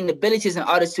sustainability as an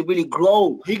artist to really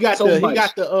grow. He got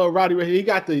the Roddy Ricch. He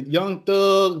got the Young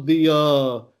Thug,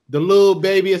 the Lil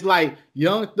Baby. It's like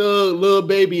Young Thug, Lil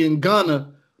Baby, and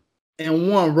Gunna, and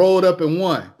one rolled up in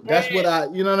one. That's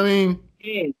what you know what I mean?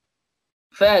 Yeah.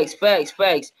 Facts.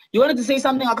 You wanted to say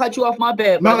something? I cut you off. My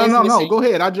bad. No. Go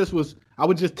ahead. I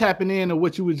was just tapping in to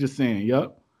what you was just saying.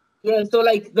 Yup. Yeah. So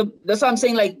like that's what I'm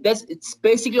saying. Like it's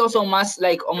basically also on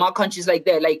my countries like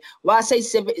that. Like why I say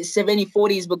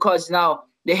 70-40 is because now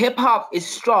the hip hop is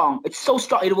strong. It's so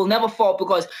strong. It will never fall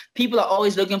because people are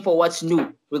always looking for what's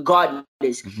new, regardless.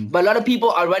 Mm-hmm. But a lot of people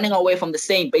are running away from the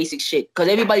same basic shit. Because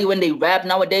everybody, when they rap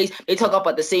nowadays, they talk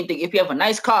about the same thing. If you have a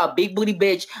nice car, a big booty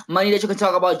bitch, money that you can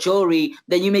talk about, jewelry,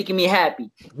 then you're making me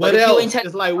happy. What else?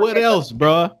 It's like, what else,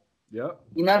 bro? Yep.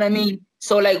 You know what I mean?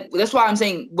 So like, that's why I'm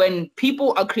saying when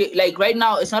people are like right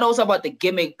now, it's not also about the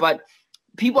gimmick, but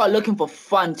people are looking for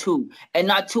fun too, and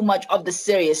not too much of the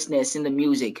seriousness in the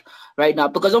music right now.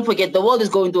 Because don't forget, the world is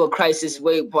going through a crisis.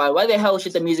 Why the hell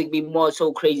should the music be more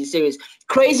so crazy serious?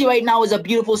 Crazy right now is a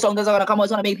beautiful song that's gonna come out.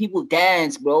 It's gonna make people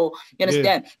dance, bro. You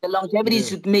understand? Yeah. The longevity is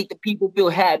to make the people feel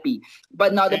happy.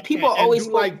 But now the people are always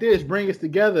like this, bring us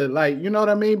together. Like, you know what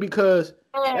I mean? Because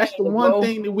that's the one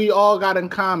thing that we all got in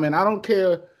common. I don't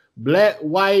care, black,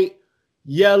 white,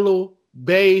 yellow,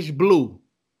 beige, blue.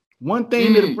 One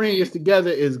thing that'll bring us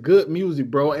together is good music,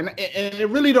 bro. And it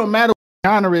really don't matter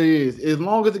what genre it is. As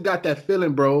long as it got that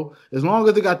feeling, bro. As long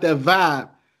as it got that vibe,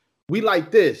 we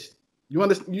like this. You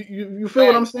understand? You feel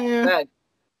what I'm saying?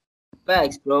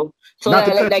 Facts, bro. So not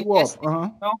to cut you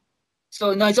off.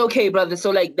 So no, it's okay, brother.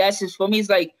 So like that's just for me. It's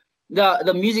like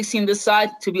the music scene this side.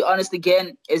 To be honest,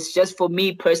 again, it's just for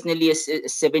me personally. It's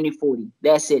 70-40.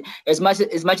 That's it. As much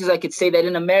as I could say that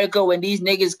in America, when these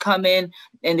niggas come in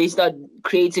and they start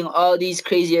creating all these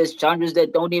crazy ass genres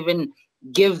that don't even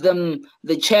give them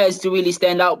the chance to really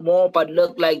stand out more, but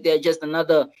look like they're just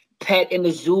another pet in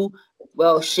the zoo.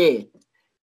 Well, shit.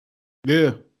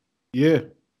 Yeah. Yeah.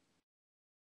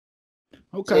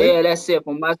 So Okay. yeah, that's it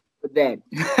for my with that.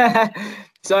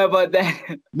 Sorry about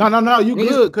that. No, you Niggas,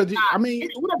 good. Cause I mean,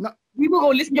 people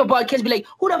gonna listen to your podcast be like,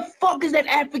 who the fuck is that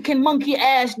African monkey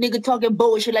ass nigga talking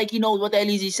bullshit like he knows what the hell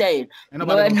is he saying? ain't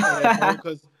nobody gonna say that, bro,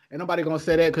 cause ain't nobody gonna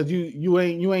say that because you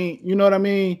ain't, you know what I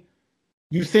mean?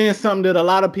 You saying something that a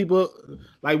lot of people,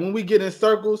 like when we get in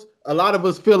circles, a lot of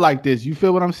us feel like this. You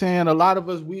feel what I'm saying? A lot of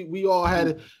us, we all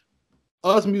had,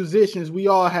 us musicians, we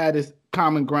all had this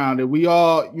common ground that we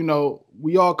all,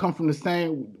 we all come from the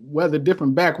same, whether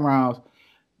different backgrounds,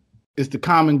 it's the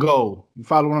common goal. You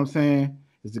follow what I'm saying?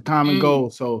 It's the common goal.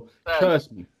 So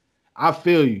trust me, I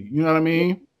feel you. You know what I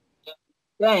mean?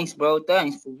 Thanks, bro.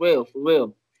 Thanks. For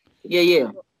real.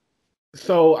 Yeah.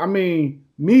 So, I mean,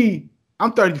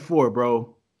 I'm 34,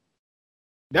 bro.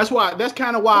 That's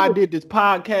kind of why I did this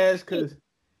podcast, because,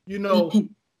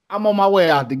 I'm on my way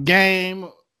out the game.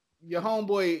 Your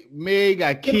homeboy Meg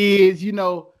got kids,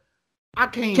 I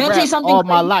can't rap all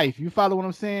my life. You follow what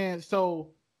I'm saying? So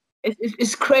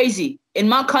it's crazy. In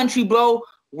my country, bro,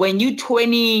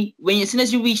 as soon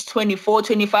as you reach 24,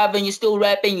 25 and you're still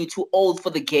rapping, you're too old for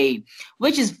the game,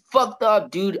 which is fucked up,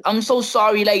 dude. I'm so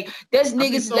sorry. Like, there's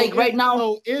niggas right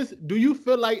now. Do you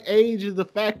feel like age is a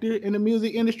factor in the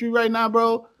music industry right now,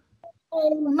 bro?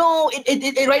 Oh no,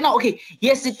 it right now. Okay,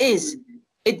 yes, it is.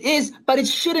 It is, but it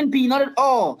shouldn't be, not at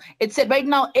all. It said right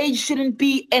now, age shouldn't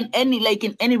be in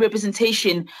any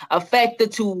representation a factor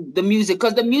to the music,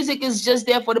 because the music is just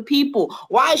there for the people.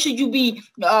 Why should you be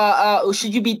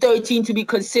 13 to be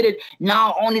considered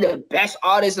now only the best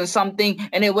artist or something,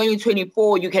 and then when you're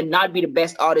 24 you cannot be the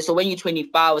best artist, or when you're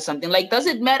 25 or something? Like, does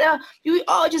it matter? You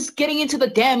are just getting into the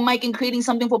damn mic and creating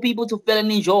something for people to feel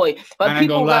and enjoy. But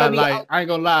people gotta be. I ain't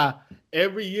gonna lie.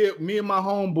 Every year, me and my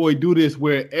homeboy do this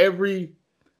where every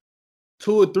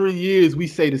 2 or 3 years, we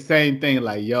say the same thing,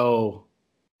 like, yo,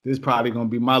 this probably gonna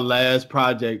be my last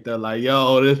project. They're like,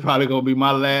 yo, this probably gonna be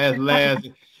my last. And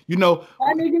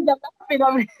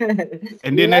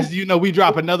then that's, we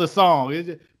drop another song. It's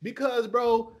just, because,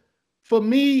 bro, for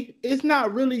me, it's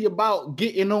not really about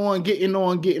getting on.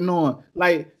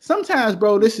 Like, sometimes,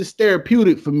 bro, this is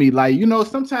therapeutic for me. Like,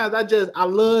 sometimes I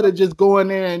love to just go in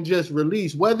there and just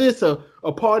release, whether it's a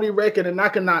party record and I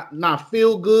can not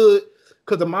feel good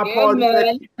because of my party,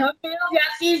 man. I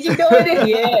see you doing it,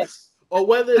 yeah. or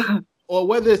whether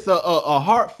it's a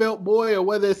heartfelt boy, or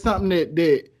whether it's something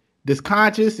that's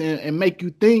conscious and make you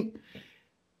think.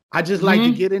 I just like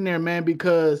to get in there, man,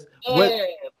 because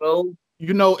bro.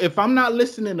 If I'm not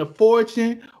listening to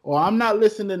Fortune, or I'm not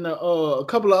listening to a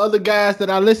couple of other guys that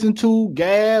I listen to,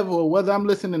 Gav, or whether I'm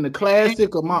listening to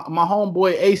Classic or my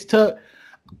homeboy Ace Tuck,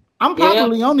 I'm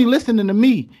probably only listening to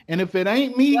me. And if it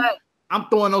ain't me, I'm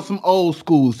throwing on some old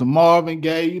school, some Marvin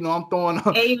Gaye. I'm throwing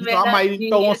on, I might even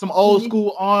throw on some old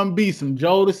school R&B, some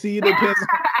Jodeci.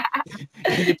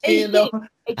 Depends on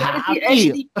how I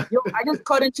feel. I just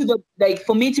caught into the, like,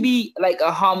 for me to be like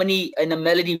a harmony and a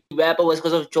melody rapper was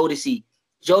because of Jodeci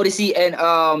and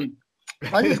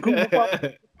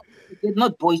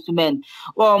not Boyz II Men.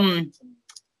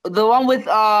 The one with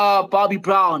Bobby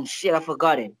Brown. Shit, I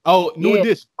forgot it. Oh, New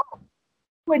Edition.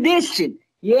 New Edition.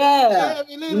 Yeah,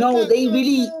 they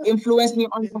really influenced me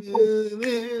on.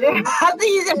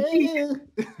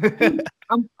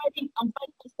 I'm fighting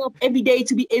myself every day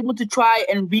to be able to try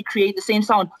and recreate the same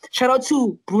sound. Shout out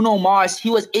to Bruno Mars. He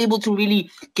was able to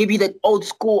really give you that old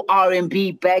school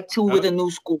R&B back to with a new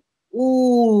school.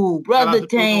 Ooh, brother,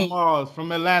 dang. Bruno Mars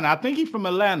from Atlanta. I think he's from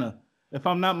Atlanta, if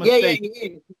I'm not mistaken. Yeah.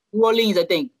 New Orleans, I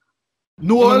think.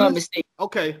 New Orleans? I'm not mistaken.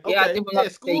 Okay. Yeah, I think I'm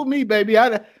not school me, baby.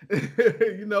 Hey,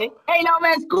 no, man,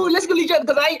 let's school each other,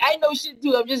 because I know shit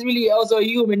too. I'm just really also a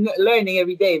human learning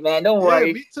every day, man. Don't worry.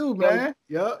 Yeah, me too, man.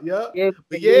 Yup.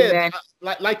 Yeah, man.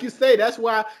 Like you say, that's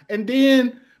why. And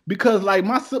then, because like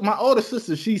my older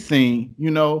sister, she sing,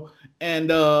 and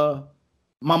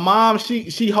my mom,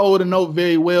 she hold a note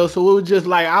very well. So it was just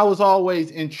like, I was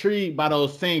always intrigued by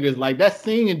those singers. Like, that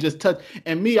singing just touched.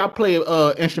 And me, I play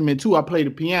an instrument too. I play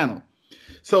the piano.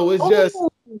 So it's just play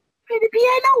the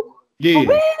piano.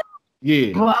 Yeah.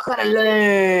 Yeah. Bro, I gotta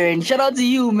learn. Shout out to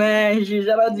you, man.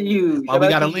 Shout out to you. We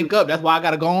gotta link up. That's why I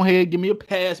gotta go ahead, give me a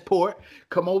passport,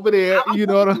 come over there. You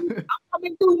know what I'm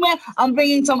coming through, man. I'm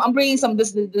bringing some.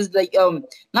 This like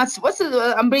not what's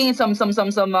the. I'm bringing some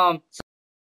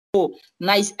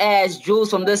nice ass jewels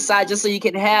from this side just so you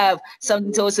can have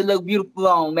something to us to look beautiful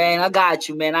on, man. I got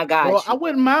you, man. I got you. I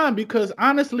wouldn't mind because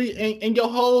honestly, and your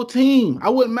whole team, I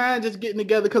wouldn't mind just getting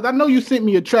together because I know you sent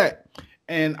me a track.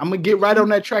 And I'm gonna get right on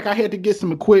that track. I had to get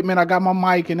some equipment. I got my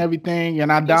mic and everything,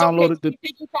 and I downloaded the.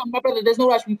 Take your time, my brother. There's no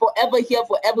rush. We forever here,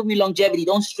 forever be longevity.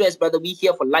 Don't stress, brother. We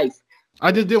here for life.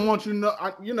 I just didn't want you to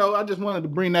know. I just wanted to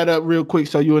bring that up real quick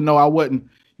so you would know I wasn't,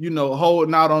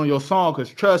 holding out on your song. Cause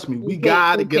trust me, we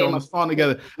gotta get on the song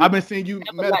together. I've been seeing you.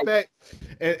 Matter of fact,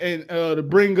 and to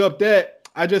bring up that,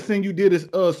 I just seen you did this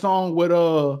song with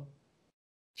Shala.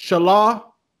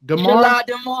 Shala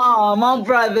Demar, my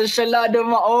brother, Shala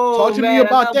Demar. Oh, talk to me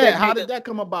about that. How did that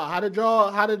come about? How did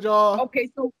y'all?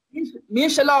 Okay, so me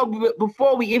and Shala,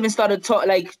 before we even started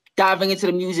diving into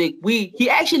the music, he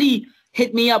actually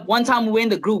hit me up one time. We were in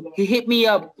the group. He hit me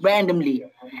up randomly,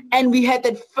 and we had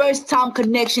that first time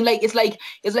connection. It's like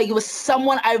it was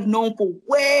someone I've known for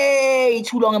way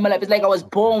too long in my life. It's like I was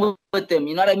born with them.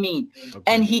 You know what I mean? Okay.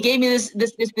 And he gave me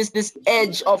this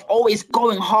edge of always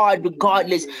going hard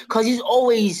regardless, because he's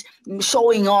always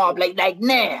showing up.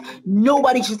 Nah,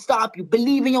 nobody should stop you.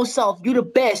 Believe in yourself. You're the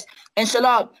best. And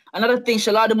another thing,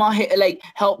 Shala Demar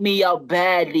helped me out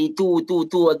badly through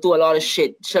a lot of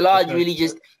shit. Shala really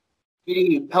just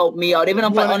really helped me out, even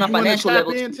on a financial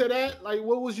level. Tap into that,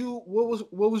 what was you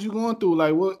going through?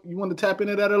 What you want to tap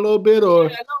into that a little bit,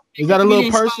 or is that a little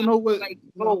personal? Was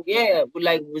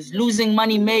losing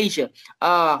money major.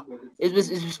 It was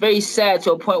very sad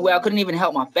to a point where I couldn't even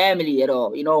help my family at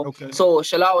all. Okay. So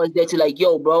Shala was there to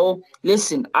yo, bro,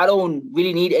 listen, I don't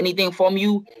really need anything from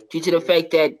you due to the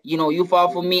fact that you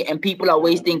fall for me, and people are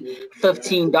wasting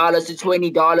 $15 to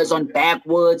 $20 on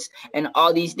backwoods and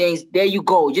all these things. There you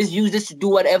go, just use this to do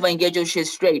whatever and get your shit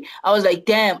straight. I was like,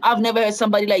 damn, I've never had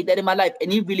somebody like that in my life,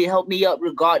 and he really helped me out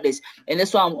regardless, and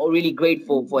that's why I'm really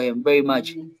grateful for him very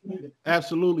much.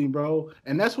 Absolutely, bro.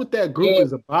 And that's what that group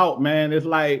is about, man. It's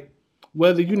like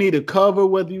whether you need a cover,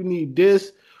 whether you need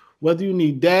this, whether you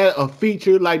need that, a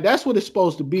feature, that's what it's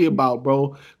supposed to be about,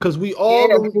 bro. Because we all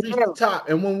reach the top,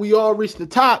 and when we all reach the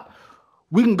top,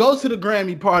 we can go to the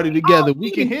Grammy party together.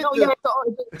 We can hit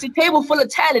it's a table full of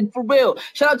talent, for real.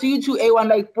 Shout out to you too,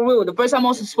 AyOne. For real. The first time I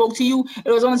also spoke to you,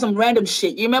 it was on some random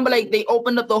shit. You remember, they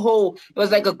opened up the whole, it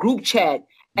was like a group chat,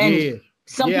 and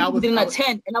some people didn't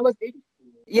attend, and I was.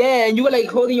 Yeah, and you were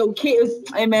holding your kids.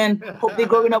 Hey, man, hope they're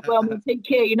growing up well. Take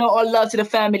care, all love to the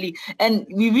family. And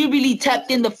we really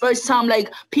tapped in the first time.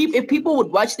 If people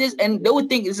would watch this and they would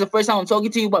think it's the first time I'm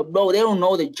talking to you, but bro, they don't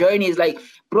know the journey. It's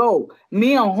bro,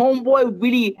 me and homeboy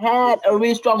really had a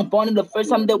really strong bonding the first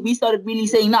time that we started really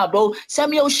saying, nah, bro, send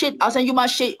me your shit. I'll send you my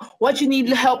shit. What you need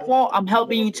help for, I'm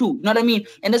helping you too. You know what I mean?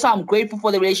 And that's how I'm grateful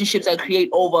for the relationships I create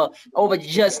over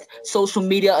just social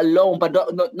media alone, but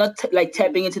not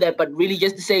tapping into that, but really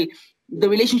just to say the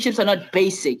relationships are not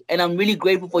basic. And I'm really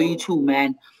grateful for you too,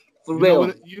 man. For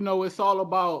real. It's all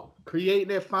about creating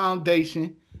that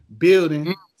foundation,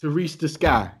 building to reach the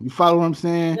sky. You follow what I'm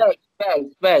saying?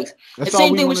 Facts. The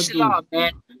same thing with Shala,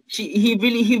 man. He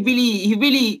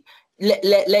really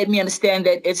let me understand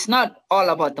that it's not all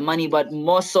about the money, but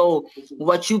more so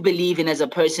what you believe in as a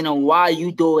person and why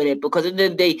you doing it. Because at the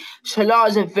end of the day, Shala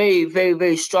is a very, very,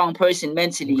 very strong person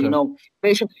mentally. Okay.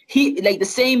 Very strong. He the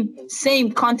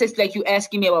same context you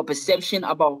asking me about perception,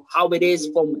 about how it is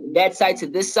from that side to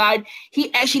this side.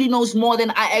 He actually knows more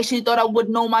than I actually thought I would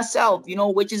know myself.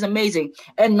 Which is amazing.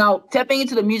 And now tapping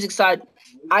into the music side,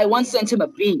 I once sent him a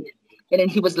beat, and then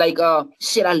he was like,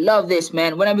 shit, I love this,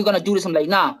 man. When are we going to do this? I'm like,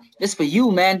 nah, this for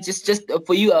you, man. Just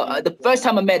for you. The first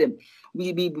time I met him, we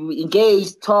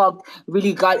engaged, talked,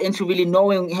 really got into really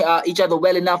knowing each other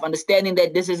well enough, understanding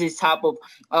that this is his type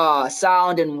of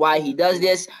sound and why he does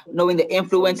this, knowing the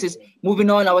influences. Moving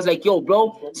on, I was like, yo,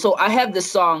 bro, so I have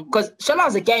this song, because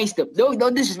Shala's a gangster.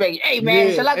 Don't disrespect. Hey,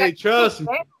 man. Shala, hey, trust me.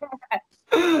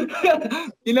 And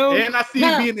I see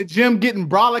you be in the gym getting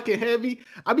brolic and heavy.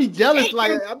 I be jealous,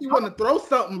 I be wanting to throw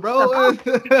something, bro.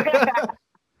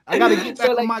 I gotta get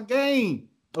back on my game.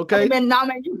 Okay. Hey, man,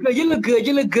 you good. You look good.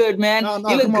 You look good, man.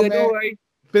 You look good. Don't worry.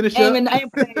 Finish up. Man, I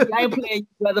ain't playing,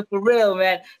 brother, for real,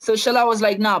 man. So Shala was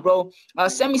like, nah, bro,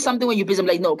 send me something when you're busy. I'm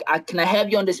like, no, can I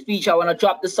have you on this feature? I want to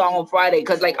drop the song on Friday.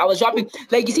 Because, I was dropping,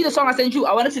 you see the song I sent you?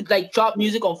 I wanted to, drop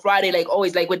music on Friday,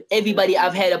 always, with everybody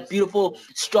I've had a beautiful,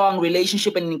 strong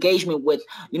relationship and engagement with.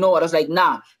 You know what? I was like,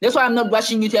 nah. That's why I'm not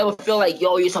rushing you to ever feel like,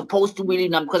 yo, you're supposed to really,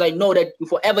 because I know that you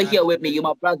forever here with me. You're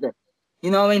my brother.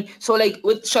 You know what I mean? So like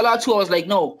with Shala 2, I was like,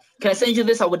 no, can I send you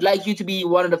this? I would like you to be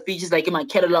one of the features like in my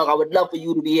catalog. I would love for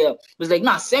you to be here. It was like,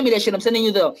 nah, send me that shit. I'm sending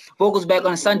you the vocals back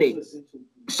on Sunday.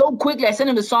 So quickly, I sent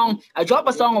him the song. I dropped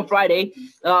a song on Friday,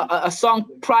 a song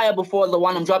prior before the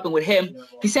one I'm dropping with him.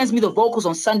 He sends me the vocals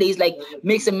on Sunday. He's like,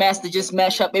 mix and master, just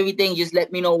mash up everything. Just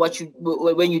let me know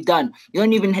when you're done. You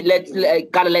don't even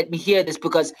gotta let me hear this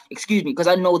because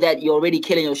I know that you're already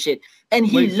killing your shit. And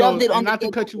he loved it. Not to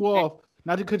cut you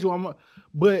off,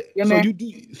 but yeah,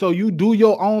 you do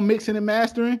your own mixing and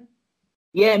mastering?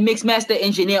 Yeah, mix, master,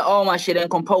 engineer, all my shit, and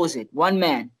compose it. One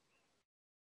man.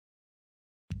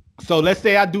 So let's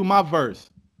say I do my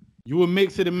verse. You will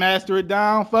mix it and master it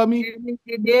down for me?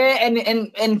 Yeah,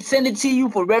 and send it to you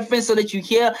for reference so that you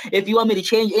hear. If you want me to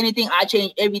change anything, I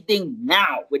change everything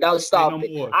now without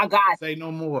stopping. No I got Say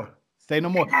no more.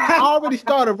 I already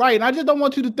started writing. I just don't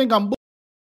want you to think I'm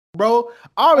bro.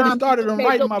 I already started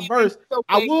writing my verse. Okay.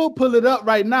 I will pull it up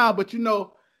right now, but you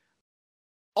know,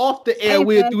 off the air,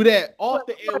 we'll do that. Off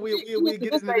the air, we'll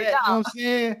get into that. You know what I'm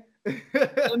saying?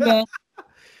 Man.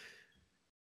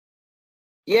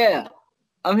 Yeah.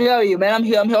 I'm here with you, man. I'm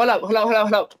here. Hold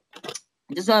up.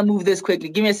 I just want to move this quickly.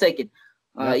 Give me a second.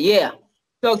 Yeah.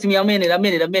 Talk to me. I'm in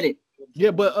it.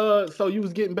 Yeah, but so you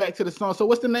was getting back to the song. So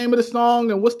what's the name of the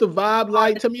song and what's the vibe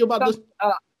like? Tell me about this.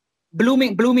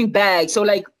 Blooming Bag. So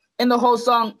like in the whole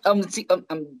song,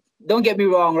 don't get me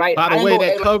wrong, right? By the way,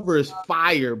 that cover is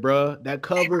fire, bro. That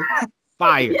cover,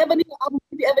 fire. If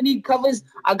you ever need covers,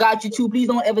 I got you too. Please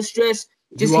don't ever stress.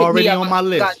 Just you already on my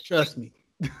list. Trust me.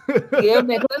 Yeah,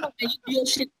 man. You do your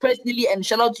shit personally, and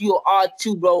shout out to your art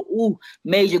too, bro. Ooh,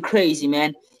 major crazy,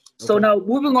 man. So now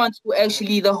moving on to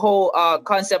actually the whole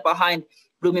concept behind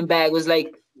Blooming Bag was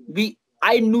like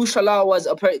I knew Shala was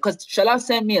a person because Shala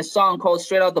sent me a song called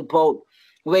Straight Out the Boat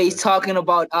where he's talking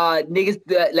about niggas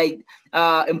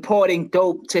importing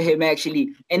dope to him actually,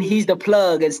 and he's the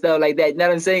plug and stuff like that. You know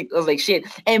what I'm saying? I was like, shit.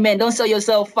 Hey man, don't sell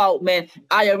yourself out, man.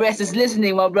 IRS is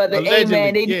listening, my brother. Allegedly,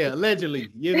 hey man, allegedly.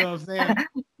 You know what I'm saying?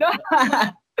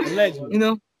 Allegedly. You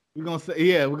know. We're gonna say,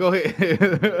 yeah, we'll go ahead.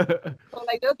 So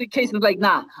like that's the case. It's like,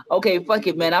 nah, okay, fuck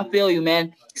it, man. I feel you,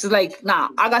 man. So like, nah,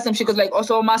 I got some shit because like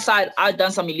also on my side, I've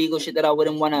done some illegal shit that I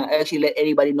wouldn't want to actually let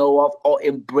anybody know of or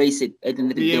embrace it at the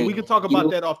end of the day. Yeah, we can talk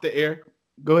about that off the air.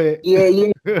 Go ahead.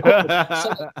 Yeah.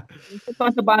 So the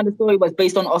concept behind the story was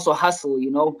based on also hustle,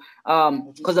 you know.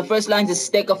 Because the first line is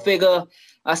stack a figure,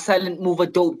 a silent mover,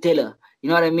 dope dealer. You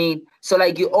know what I mean? So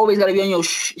like you always gotta be on your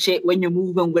shit when you're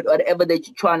moving with whatever that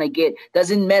you're trying to get.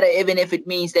 Doesn't matter even if it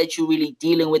means that you're really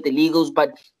dealing with illegals,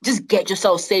 but just get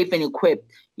yourself safe and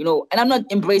equipped. You know, and I'm not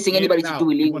embracing anybody to do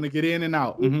illegal. You want to get in and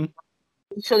out. Mm-hmm.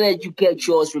 So that you get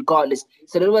yours regardless.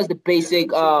 So that was the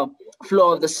basic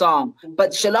flow of the song.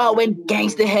 But Shala went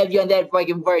gangster heavy on that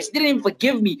fucking verse. Didn't even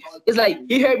forgive me. It's like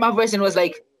he heard my verse and was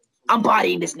like, I'm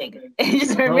bodying this nigga. He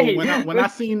just heard me. When I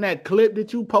seen that clip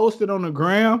that you posted on the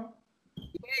gram.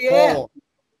 Yeah.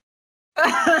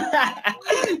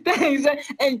 Thanks.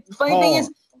 And funny thing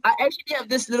is, I actually have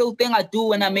this little thing I do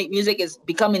when I make music is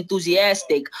become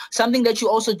enthusiastic. Something that you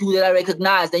also do that I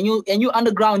recognize. And you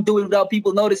underground do it without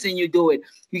people noticing you do it.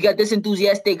 You got this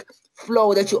enthusiastic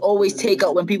flow that you always take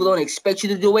out when people don't expect you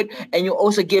to do it. And you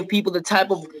also give people the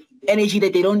type of energy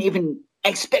that they don't even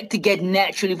expect to get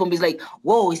naturally from. It's like,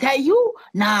 whoa, is that you?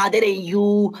 Nah, that ain't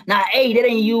you. Nah, hey, that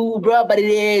ain't you, bro, but it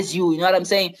is you. You know what I'm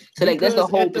saying? So like that's the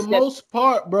whole at the most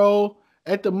part, bro.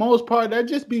 At the most part, that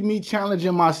just be me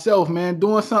challenging myself, man.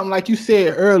 Doing something like you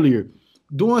said earlier,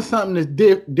 doing something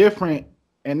that's different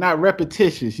and not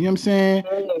repetitious. You know what I'm saying?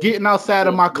 Getting outside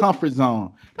of my comfort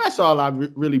zone. That's all I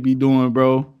really be doing,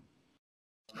 bro.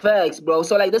 Facts, bro.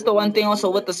 So like that's the one thing also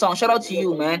with the song. Shout out to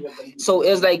you, man. So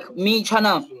it's like me trying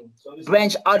to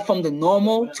branch out from the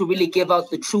normal to really give out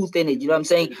the truth in it. You know what I'm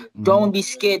saying? Don't be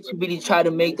scared to really try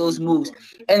to make those moves.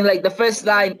 And like the first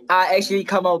line, I actually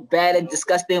come out bad and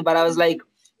disgusting, but I was like,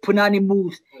 Punani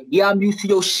moves. Yeah, I'm used to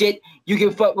your shit. You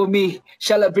can fuck with me.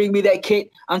 Shall I bring me that kit?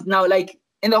 I'm now like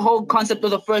in the whole concept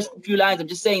of the first few lines, I'm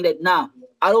just saying that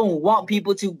I don't want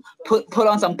people to put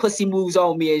on some pussy moves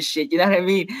on me and shit. You know what I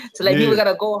mean? So like people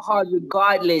gotta go hard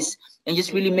regardless and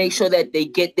just really make sure that they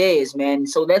get theirs, man.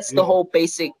 So that's the whole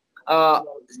basic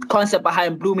concept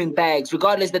behind Blooming Bags,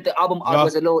 regardless that the album art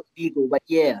was a little illegal, but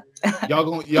yeah.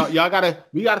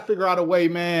 we gotta figure out a way,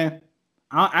 man.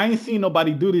 I ain't seen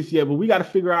nobody do this yet, but we gotta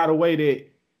figure out a way that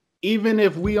even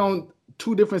if we on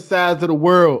two different sides of the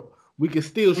world, we can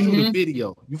still shoot a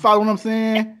video. You follow what I'm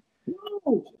saying?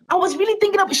 I was really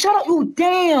thinking of shout out you.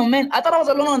 Damn, man. I thought I was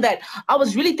alone on that. I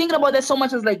was really thinking about that so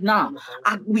much. I was like, nah,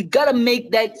 we gotta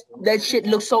make that shit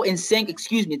look so in sync.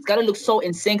 Excuse me. It's gotta look so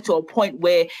in sync to a point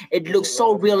where it looks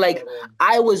so real. Like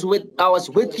I was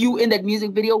with you in that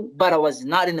music video, but I was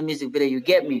not in the music video. You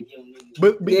get me?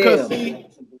 But because see,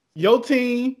 your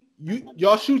team,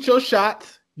 y'all shoot your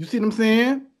shots. You see what I'm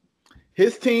saying?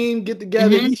 His team get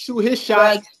together, he shoot his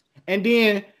shots, and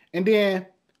then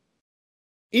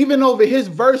even over his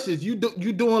verses, you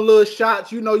doing little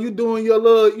shots, you doing your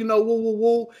little, woo woo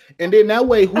woo, and then that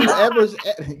way whoever's,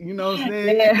 you know what I'm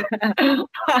saying,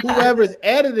 whoever's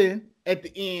editing at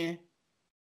the end,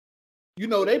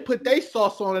 they put their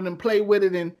sauce on it and play with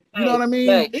it, and you know what I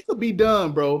mean. It could be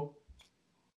done, bro.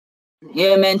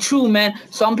 Yeah, man, true, man.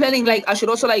 So I'm planning I should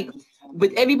also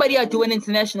with everybody I do an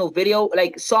international video,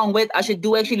 song with, I should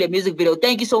do actually a music video.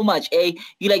 Thank you so much,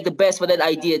 you the best for that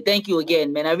idea. Thank you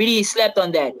again, man. I really slept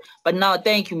on that, but now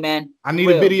thank you, man. I need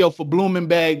a video for Blooming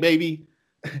Bag, baby.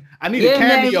 I need a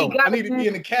cameo. I need to be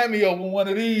in a cameo with one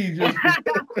of these.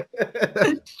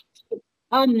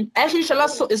 Actually,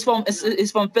 Shalas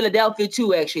is from Philadelphia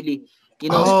too. Actually,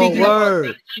 speaking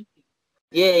word.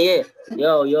 Yeah.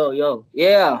 Yo.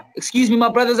 Yeah. Excuse me, my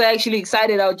brothers are actually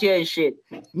excited out here and shit.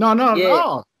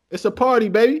 No. It's a party,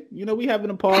 baby. We having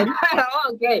a party.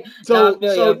 Okay. So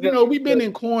we've been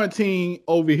in quarantine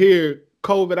over here.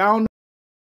 COVID. I don't know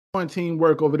quarantine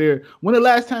work over there. When the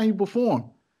last time you performed?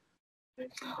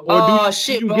 Or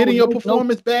do you getting your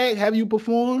performance back? Have you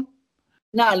performed?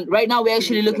 Nah, right now we're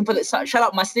actually looking for shout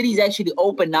out. My city's actually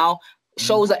open now.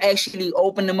 Shows are actually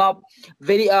opening them up.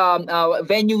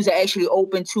 Venues are actually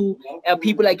open too.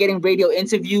 People are getting radio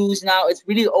interviews now. It's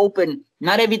really open.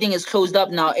 Not everything is closed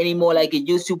up now anymore like it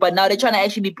used to. But now they're trying to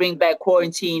actually bring back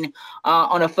quarantine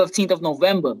on the 15th of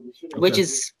November, which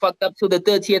is fucked up to the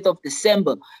 30th of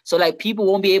December. So people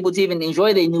won't be able to even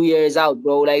enjoy their New Year's out,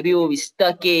 bro. People will be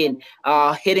stuck in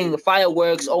hitting the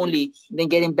fireworks only, then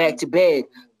getting back to bed.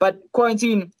 But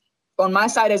quarantine on my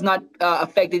side has not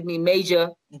affected me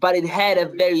major, but it had a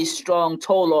very strong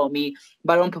toll on me.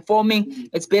 But on performing,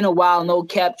 it's been a while, no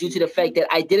cap, due to the fact that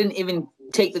I didn't even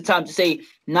take the time to say,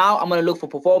 now I'm going to look for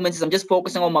performances. I'm just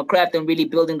focusing on my craft and really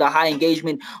building the high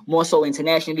engagement more so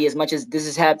internationally as much as this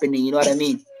is happening. You know what I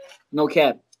mean? No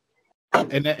cap.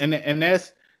 And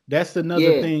that's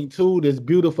another thing too that's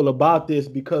beautiful about this,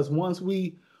 because once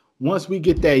we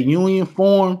get that union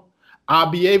formed, I'll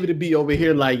be able to be over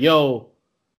here like, yo,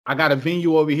 I got a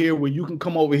venue over here where you can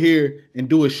come over here and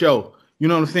do a show. You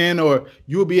know what I'm saying? Or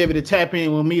you'll be able to tap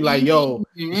in with me like, yo,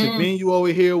 it's a venue over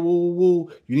here, woo,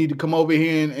 woo. You need to come over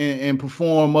here and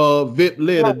perform VIP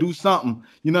lit or do something.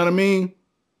 You know what I mean?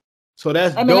 So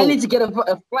that's dope. I need to get a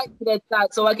flight to that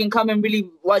side so I can come and really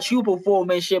watch you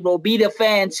perform and shit, bro. Be the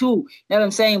fan too. You know what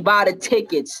I'm saying? Buy the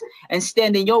tickets and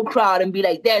stand in your crowd and be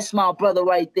like, that's my brother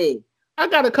right there. I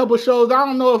got a couple shows. I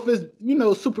don't know if it's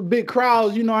super big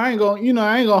crowds. I ain't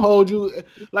gonna hold you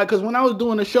because when I was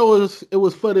doing the show, it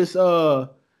was for this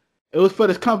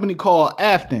company called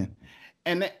Afton,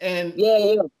 and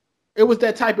it was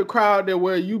that type of crowd that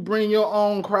where you bring your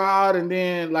own crowd, and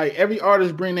then every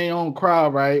artist bring their own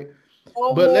crowd, right?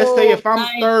 But let's say if I'm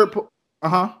third,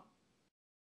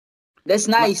 That's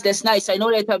nice. That's nice. I know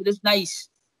that type. That's nice.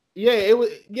 Yeah, it was.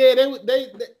 Yeah,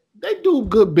 they do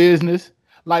good business.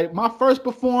 Like my first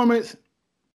performance,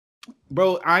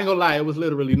 bro, I ain't gonna lie, it was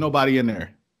literally nobody in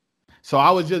there. So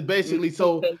I was just basically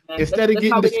instead of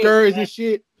getting discouraged and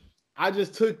shit, I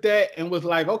just took that and was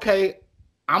like, okay,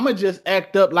 I'ma just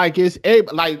act up like it's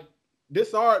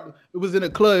this art. It was in a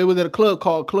club. It was at a club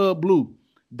called Club Blue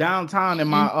downtown in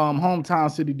my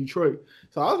hometown city, Detroit.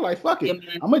 So I was like, fuck it,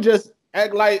 I'ma just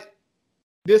act like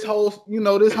this whole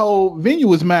venue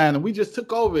was mine, and we just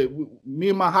took over it. Me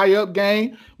and my high up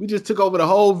gang, we just took over the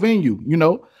whole venue.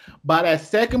 By that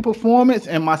second performance,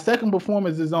 and my second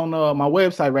performance is on my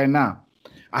website right now.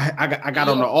 I got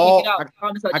on the all.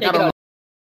 I got on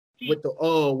with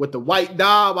the white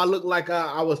dog. I look like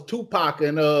I was Tupac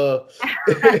and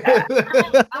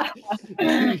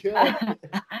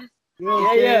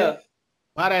yeah.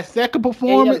 By that second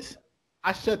performance,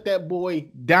 I shut that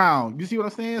boy down. You see what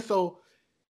I'm saying? So.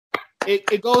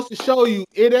 It goes to show you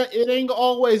it ain't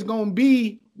always gonna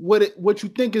be what you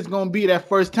think it's gonna be that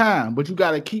first time, but you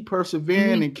gotta keep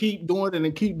persevering and keep doing it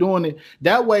and keep doing it.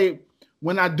 That way,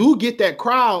 when I do get that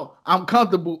crowd, I'm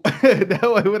comfortable. That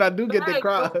way, when I do get that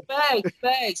crowd,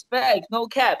 facts, no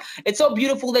cap. It's so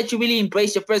beautiful that you really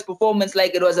embrace your first performance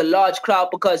like it was a large crowd,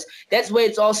 because that's where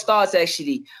it all starts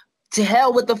actually. to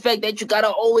hell with the fact that you gotta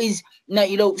always,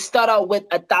 start out with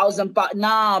 1,000.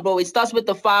 Nah, bro. It starts with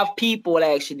the 5 people.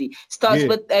 Actually, starts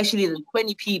with actually the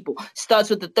 20 people. Starts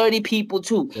with the 30 people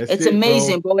too. It's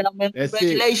amazing, bro. And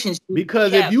congratulations.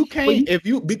 Because if you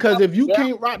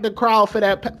can't rock the crowd for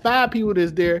that 5 people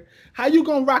that's there, how you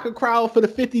gonna rock a crowd for the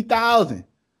 50,000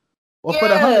 or for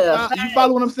the 100,000? You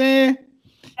follow what I'm saying?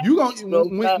 You gonna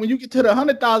when you get to the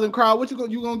 100,000 crowd, what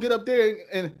you gonna get up there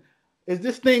and is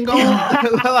this thing going?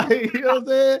 Like, you know what I'm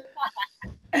saying?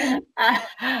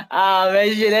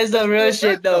 Man, shit, that's some real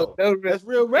shit though. That's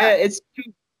real rap. Yeah, it's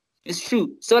true. It's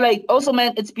true. So like, also,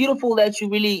 man, it's beautiful that you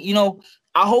really,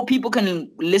 I hope people can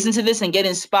listen to this and get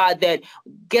inspired. That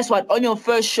guess what? On your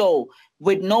first show,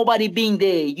 with nobody being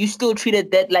there, you still treated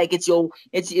that like it's your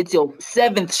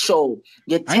 7th show,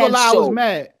 your 10th show. I ain't gonna lie, I was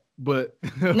mad, but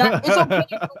nah, it's okay.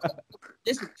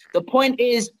 Listen, the point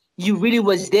is, you really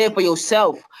was there for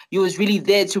yourself. You was really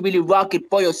there to really rock it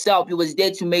for yourself. You was there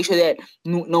to make sure that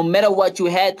no matter what, you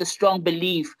had the strong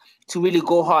belief to really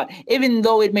go hard, even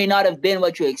though it may not have been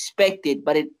what you expected,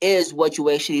 but it is what you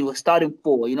actually were starting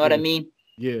for. You know what I mean?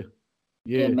 Yeah,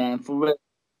 man, for real.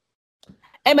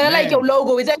 Hey man, I like your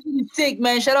logo. It's actually sick,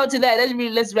 man. Shout out to that.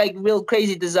 That's like real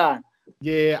crazy design.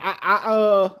 Yeah,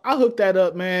 I hooked that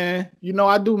up, man.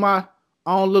 I do my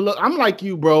own little. I'm like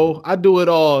you, bro. I do it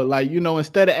all. Like,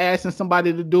 instead of asking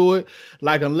somebody to do it,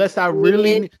 like unless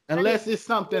it's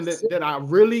something that I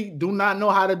really do not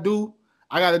know how to do,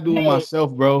 I got to do it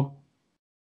myself, bro.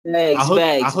 I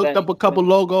hooked up a couple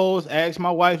logos. Asked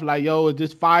my wife, like, "Yo, is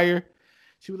this fire?"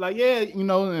 She was like, "Yeah,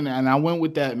 and I went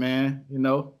with that, man.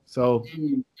 So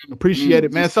appreciate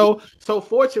it, man. So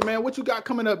Fortune, man, what you got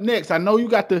coming up next? I know you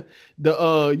got you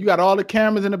got all the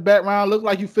cameras in the background. Look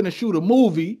like you finna shoot a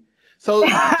movie. So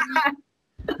tell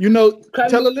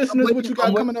the listeners what you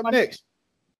got coming up next.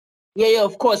 Yeah,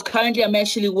 of course. Currently, I'm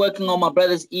actually working on my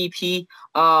brother's EP,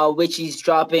 which is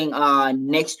dropping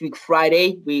next week,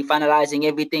 Friday. We're finalizing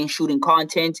everything, shooting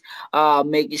content,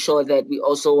 making sure that we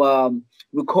also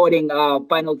recording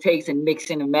final takes and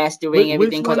mixing and mastering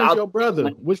everything. Which one is your brother?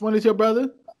 Which one is your brother?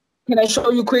 Can I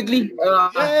show you quickly?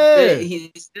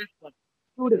 He's this one.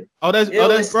 Oh,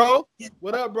 that's bro.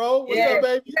 What up, bro? What's up,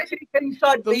 baby? He's actually getting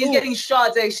shots. He's getting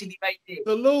shots actually right there.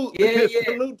 Salute.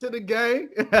 Salute to the gang.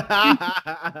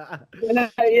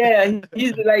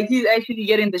 He's actually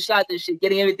getting the shots and shit,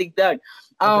 getting everything done.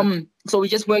 So we're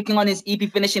just working on his EP,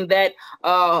 finishing that.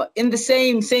 In the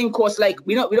same course, like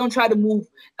we don't try to move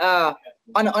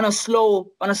on a slow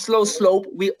slope.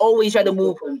 We always try to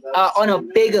move on a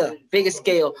bigger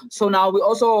scale. So now we're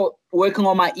also working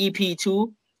on my EP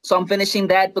too. So I'm finishing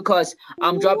that because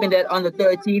I'm dropping that on the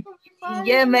 13th.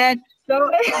 Yeah, man.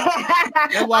 So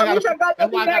that's why I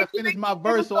gotta finish my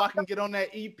verse so I can get on that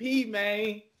EP,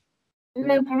 man.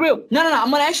 Man, for real. No. I'm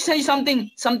gonna actually tell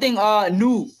you something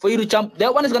new for you to jump.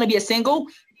 That one is gonna be a single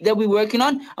that we're working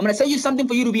on. I'm gonna tell you something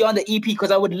for you to be on the EP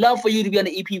because I would love for you to be on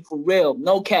the EP for real,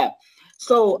 no cap.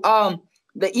 So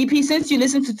the EP, since you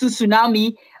listened to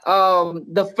Tsunami,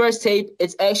 the first tape,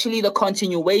 it's actually the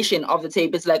continuation of the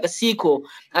tape. It's like a sequel.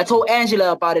 I told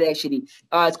Angela about it actually.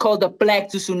 It's called The Black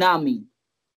to Tsunami.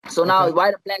 So now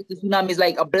why The Black to Tsunami is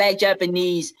like a black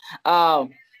Japanese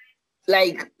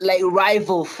like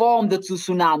rival form the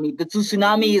Tsunami. The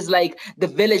Tsunami is like the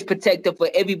village protector for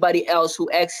everybody else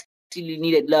who actually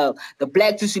needed love. The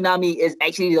Black Tsunami is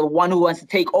actually the one who wants to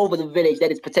take over the village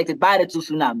that is protected by the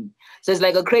Tsunami. So it's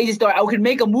like a crazy story. I could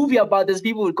make a movie about this.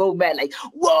 People would go mad, like,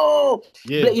 whoa!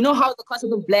 Yeah. You know how the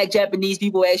concept of black Japanese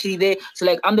people are actually there? So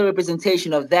like I'm the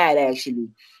representation of that actually.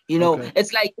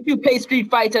 It's like if you play Street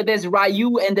Fighter, there's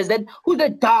Ryu and there's who's the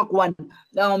dark one?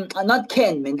 Not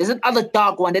Ken, man. There's another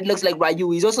dark one that looks like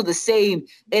Ryu. He's also the same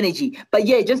energy. But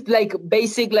yeah, just like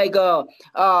basic like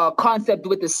concept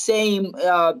with the same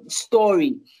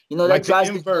story. That like drives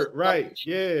the invert, right?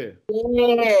 Yeah.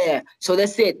 Yeah. So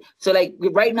that's it. So like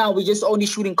right now we're just only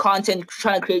shooting content,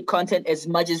 trying to create content as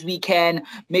much as we can,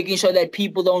 making sure that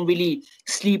people don't really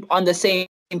sleep on the same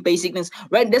basic things,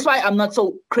 right? That's why I'm not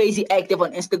so crazy active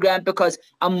on Instagram, because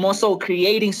I'm also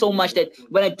creating so much that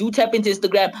when I do tap into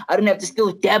Instagram, I don't have to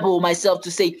still dabble myself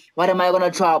to say, what am I gonna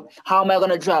drop? How am I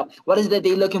gonna drop? What is it that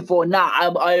they're looking for?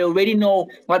 I already know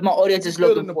what my audience is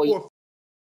looking for.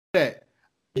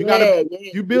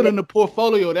 You building the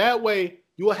portfolio that way.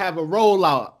 You will have a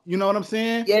rollout. You know what I'm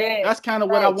saying? Yeah, that's kind of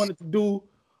what I wanted to do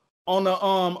on the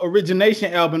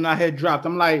origination album I had dropped.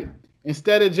 I'm like,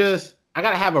 instead of just, I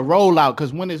gotta have a rollout,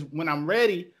 because when I'm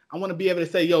ready, I want to be able to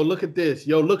say, yo, look at this,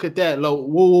 yo, look at that, woo,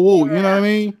 woo, woo. You know what I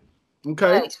mean?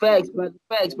 Okay. Facts,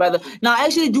 brother. Now,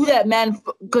 actually do that, man,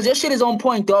 because your shit is on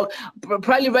point, dog.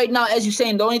 Probably right now, as you're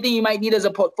saying, the only thing you might need is a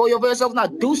portfolio for yourself. Now,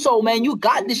 do so, man. You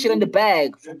got this shit in the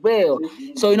bag, for real.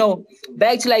 So,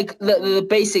 back to like the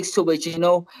basics to it,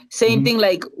 Same thing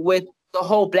like with the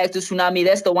whole Black to Tsunami.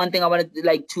 That's the one thing I wanted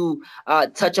to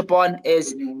touch upon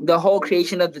is the whole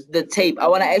creation of the tape. I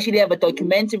want to actually have a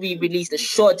documentary released, a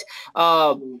short,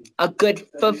 a good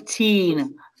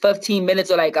 15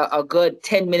 minutes or like a good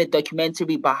 10-minute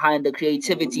documentary behind the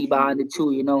creativity behind it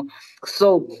too,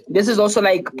 So this is also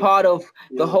like part of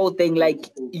the whole thing, like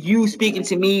you speaking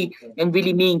to me and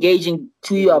really me engaging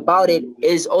to you about it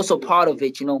is also part of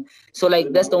it, So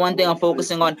like that's the one thing I'm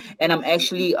focusing on, and I'm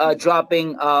actually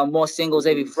dropping more singles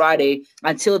every Friday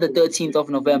until the 13th of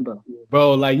November.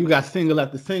 Bro, like you got single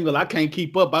after single. I can't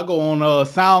keep up. I go on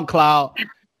SoundCloud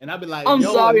and I be like, I'm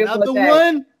sorry another about that.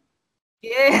 one.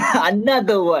 Yeah,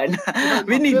 another one.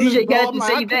 We need DJ Cat to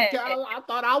say that. I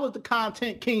thought I was the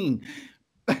content king.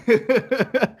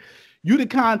 You the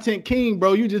content king,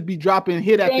 bro. You just be dropping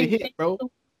hit after hit, bro.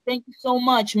 Thank you so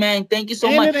much, man. Thank you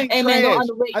so much. Hey, man, don't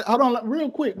underrate. Hold on,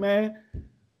 real quick, man.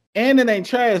 And it ain't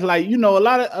trash. Like, a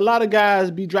lot of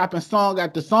guys be dropping song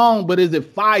after song, but is it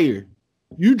fire?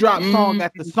 You drop song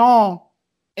after song,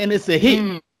 and it's a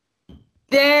hit.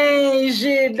 Dang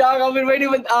shit, dog. I've been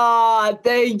waiting with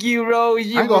thank you, bro. I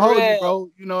ain't gonna hold you, bro.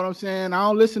 You know what I'm saying? I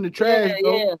don't listen to trash,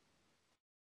 bro. Yeah.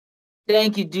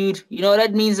 Thank you, dude.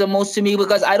 That means the most to me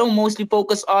because I don't mostly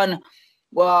focus on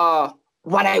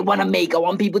what I want to make. I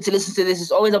want people to listen to this. It's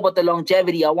always about the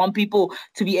longevity. I want people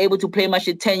to be able to play my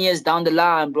shit 10 years down the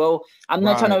line, bro. I'm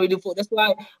not trying to really that's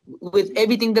why with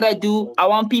everything that I do, I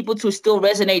want people to still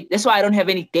resonate. That's why I don't have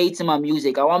any dates in my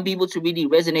music. I want people to really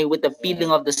resonate with the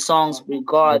feeling of the songs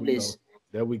regardless.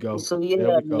 There we go. So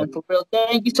yeah, man, for real.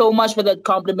 Thank you so much for that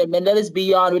compliment, man. That is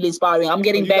beyond really inspiring. I'm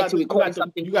getting back to recording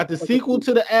something. You got the sequel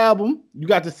to the album. You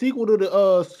got the sequel to the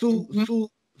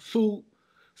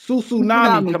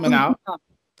Tsunami coming out.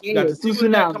 You got the sequel to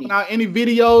that coming out. Any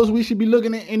videos we should be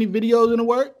looking at? Any videos in the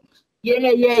work?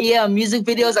 Yeah. Music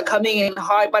videos are coming in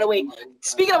hard. By the way,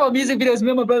 speaking about music videos, me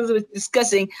and my brothers were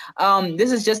discussing.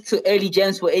 This is just too early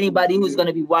gems for anybody who's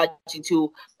gonna be watching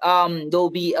too.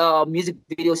 There'll be a music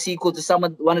video sequel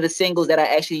to one of the singles that I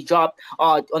actually dropped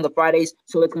on the Fridays.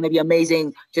 So it's gonna be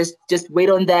amazing. Just wait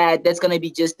on that. That's gonna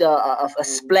be just a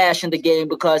splash in the game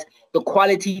because the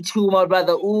quality too, my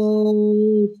brother.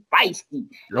 Ooh, feisty.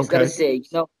 I gotta say,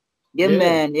 Yeah,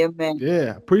 man.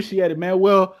 Yeah, appreciate it, man.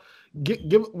 Well.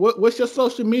 What's your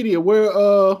social media?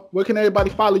 Where can everybody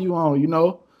follow you on?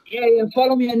 Yeah.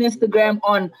 Follow me on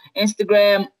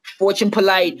Instagram, Fortune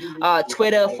Polite.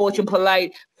 Twitter, Fortune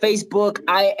Polite. Facebook,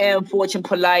 I am Fortune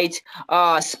Polite.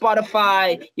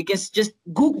 Spotify. You can just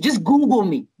Google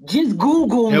me. Just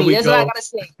Google me. That's all I gotta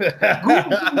say.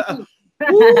 Google me.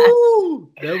 Woo!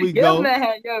 There we go.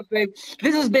 Yeah, babe.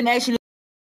 This has been actually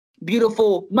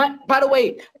beautiful. By the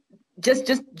way. Just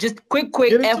quick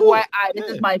FYI,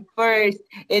 this is my first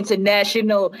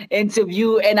international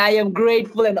interview, and I am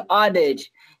grateful and honored.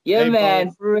 Yeah, hey,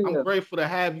 man, for real. I'm grateful to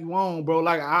have you on, bro.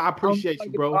 Like, I appreciate you,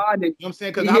 bro. Honored. You know what I'm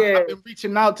saying? Because I've been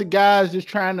reaching out to guys just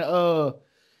trying to,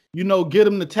 get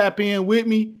them to tap in with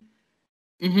me.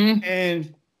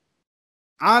 And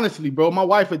honestly, bro, my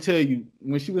wife would tell you,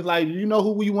 when she was like, you know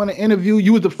who you want to interview?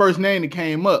 You was the first name that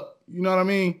came up. You know what I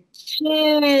mean?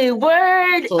 Shit,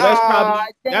 word. So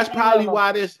that's probably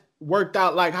why this worked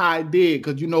out like how it did,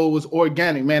 because it was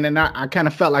organic, man. And I kind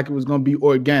of felt like it was gonna be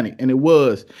organic, and it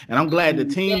was. And I'm glad the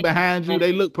team behind you,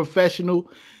 they look professional.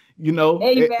 Hey,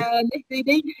 man,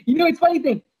 it's funny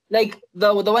thing. Like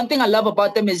the one thing I love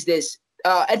about them is this.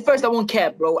 At first, I won't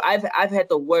cap, bro. I've had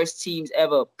the worst teams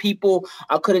ever. People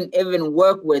I couldn't even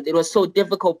work with. It was so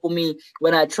difficult for me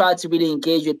when I tried to really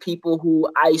engage with people who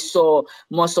I saw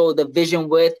more so the vision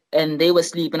with, and they were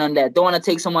sleeping on that. Don't want to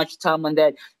take so much time on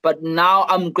that. But now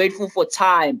I'm grateful for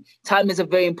time. Time is a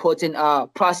very important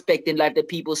prospect in life that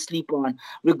people sleep on,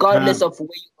 regardless of where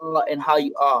you are and how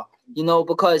you are.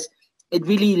 Because it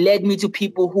really led me to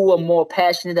people who were more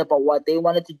passionate about what they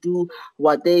wanted to do,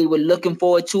 what they were looking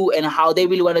forward to, and how they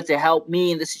really wanted to help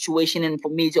me in the situation and for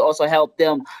me to also help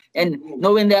them. And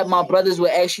knowing that my brothers were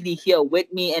actually here with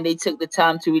me and they took the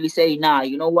time to really say, nah,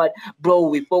 you know what, bro,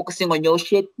 we're focusing on your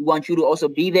shit. We want you to also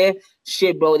be there.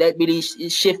 Shit, bro, that really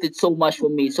shifted so much for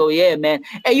me. So, yeah, man.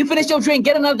 Hey, you finished your drink.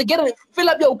 Fill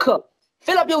up your cup.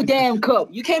 Fill up your damn cup.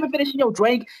 You can't even finish your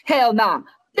drink? Hell nah.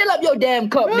 Fill up your damn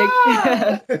cup,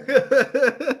 nigga.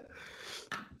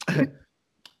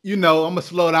 I'm gonna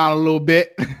slow down a little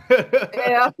bit.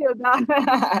 Yeah, I feel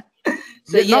that.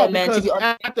 So man.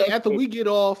 After we get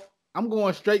off, I'm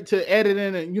going straight to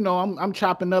editing, and you know, I'm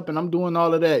chopping up and I'm doing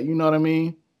all of that. You know what I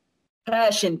mean?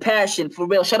 Passion, for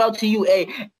real. Shout out to you,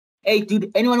 Hey, dude,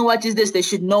 anyone who watches this, they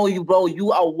should know you, bro.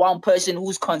 You are one person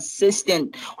who's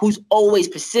consistent, who's always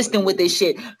persistent with this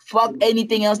shit. Fuck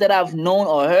anything else that I've known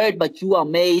or heard, but you are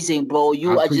amazing, bro.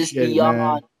 You are just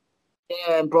beyond.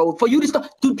 Damn, bro. For you to start,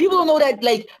 dude, people don't know that,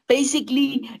 like,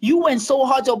 basically, you went so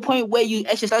hard to a point where you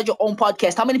actually started your own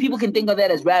podcast. How many people can think of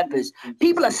that as rappers?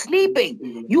 People are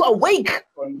sleeping. You are awake,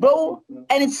 bro.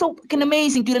 And it's so fucking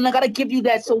amazing, dude. And I gotta give you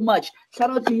that so much.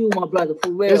 Shout out to you, my brother,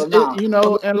 for real. You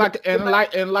know, and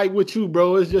like with you,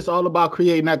 bro, it's just all about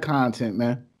creating that content,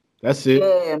 man. That's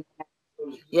it.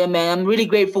 Yeah, man, I'm really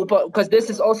grateful because this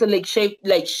has also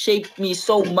shaped me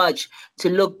so much to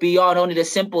look beyond only the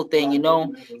simple thing, you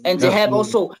know, and to have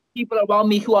also people around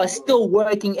me who are still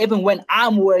working, even when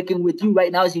I'm working with you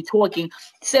right now as you're talking,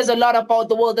 says a lot about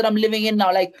the world that I'm living in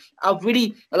now. Like, a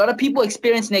lot of people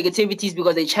experience negativities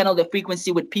because they channel the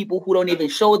frequency with people who don't even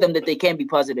show them that they can be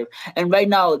positive. And right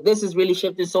now, this is really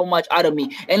shifting so much out of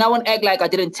me. And I won't act like I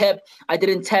didn't tap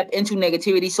into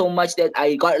negativity so much that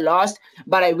I got lost,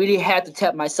 but I really had to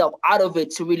tap myself out of it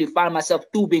to really find myself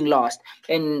through being lost.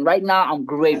 And right now, I'm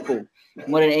grateful.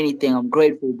 More than anything, I'm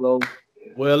grateful, bro.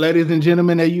 Well, ladies and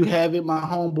gentlemen, there you have it. My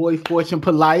homeboy, Fortune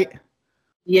Polite.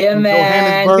 Yeah,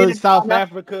 man. Johannesburg, South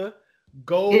Africa.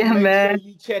 Go make sure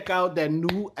you check out that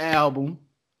new album.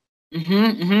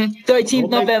 13th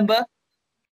November.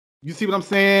 You see what I'm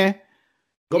saying?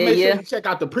 Go make sure you check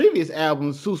out the previous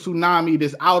album, Tsunami,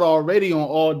 that's out already on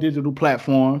all digital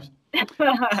platforms.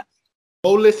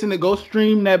 Go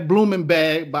stream that Blooming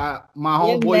Bag by my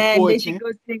homeboy Fortune.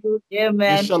 Yeah,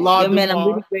 man. I'm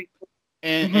really grateful.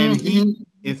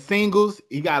 And singles,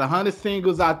 he got 100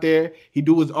 singles out there. He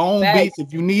do his own beats.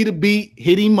 If you need a beat,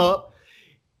 hit him up.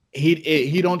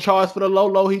 He don't charge for the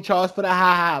low, he charge for the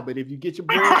high. But if you get your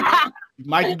boy, you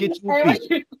might get you a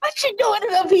beat. What you doing to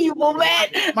the people, man?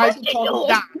 Might be talking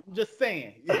down. I'm just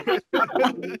saying. Hey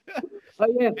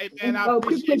man, I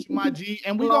appreciate you, my G.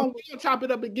 And we gonna chop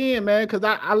it up again, man, because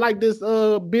I like this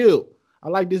build. I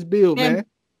like this build, man.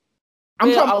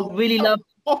 I'm talking really love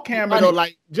off camera though,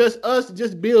 like just us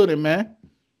building, man.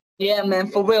 Yeah, man,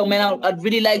 for real, man. I'd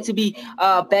really like to be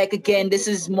back again. This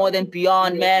is more than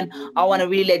beyond, man. I want to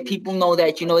really let people know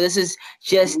that, you know, this is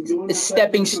just a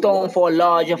stepping stone for a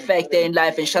larger factor in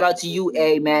life. And shout out to you,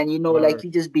 man. You know, like, you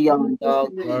just beyond,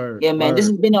 dog. Yeah, man. This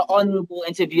has been an honorable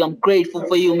interview. I'm grateful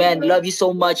for you, man. Love you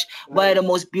so much. One of the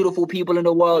most beautiful people in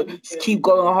the world. Just keep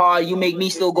going hard. You make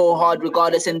me still go hard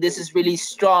regardless. And this is really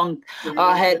strong.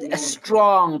 Had a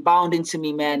strong bound into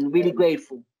me, man. Really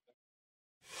grateful.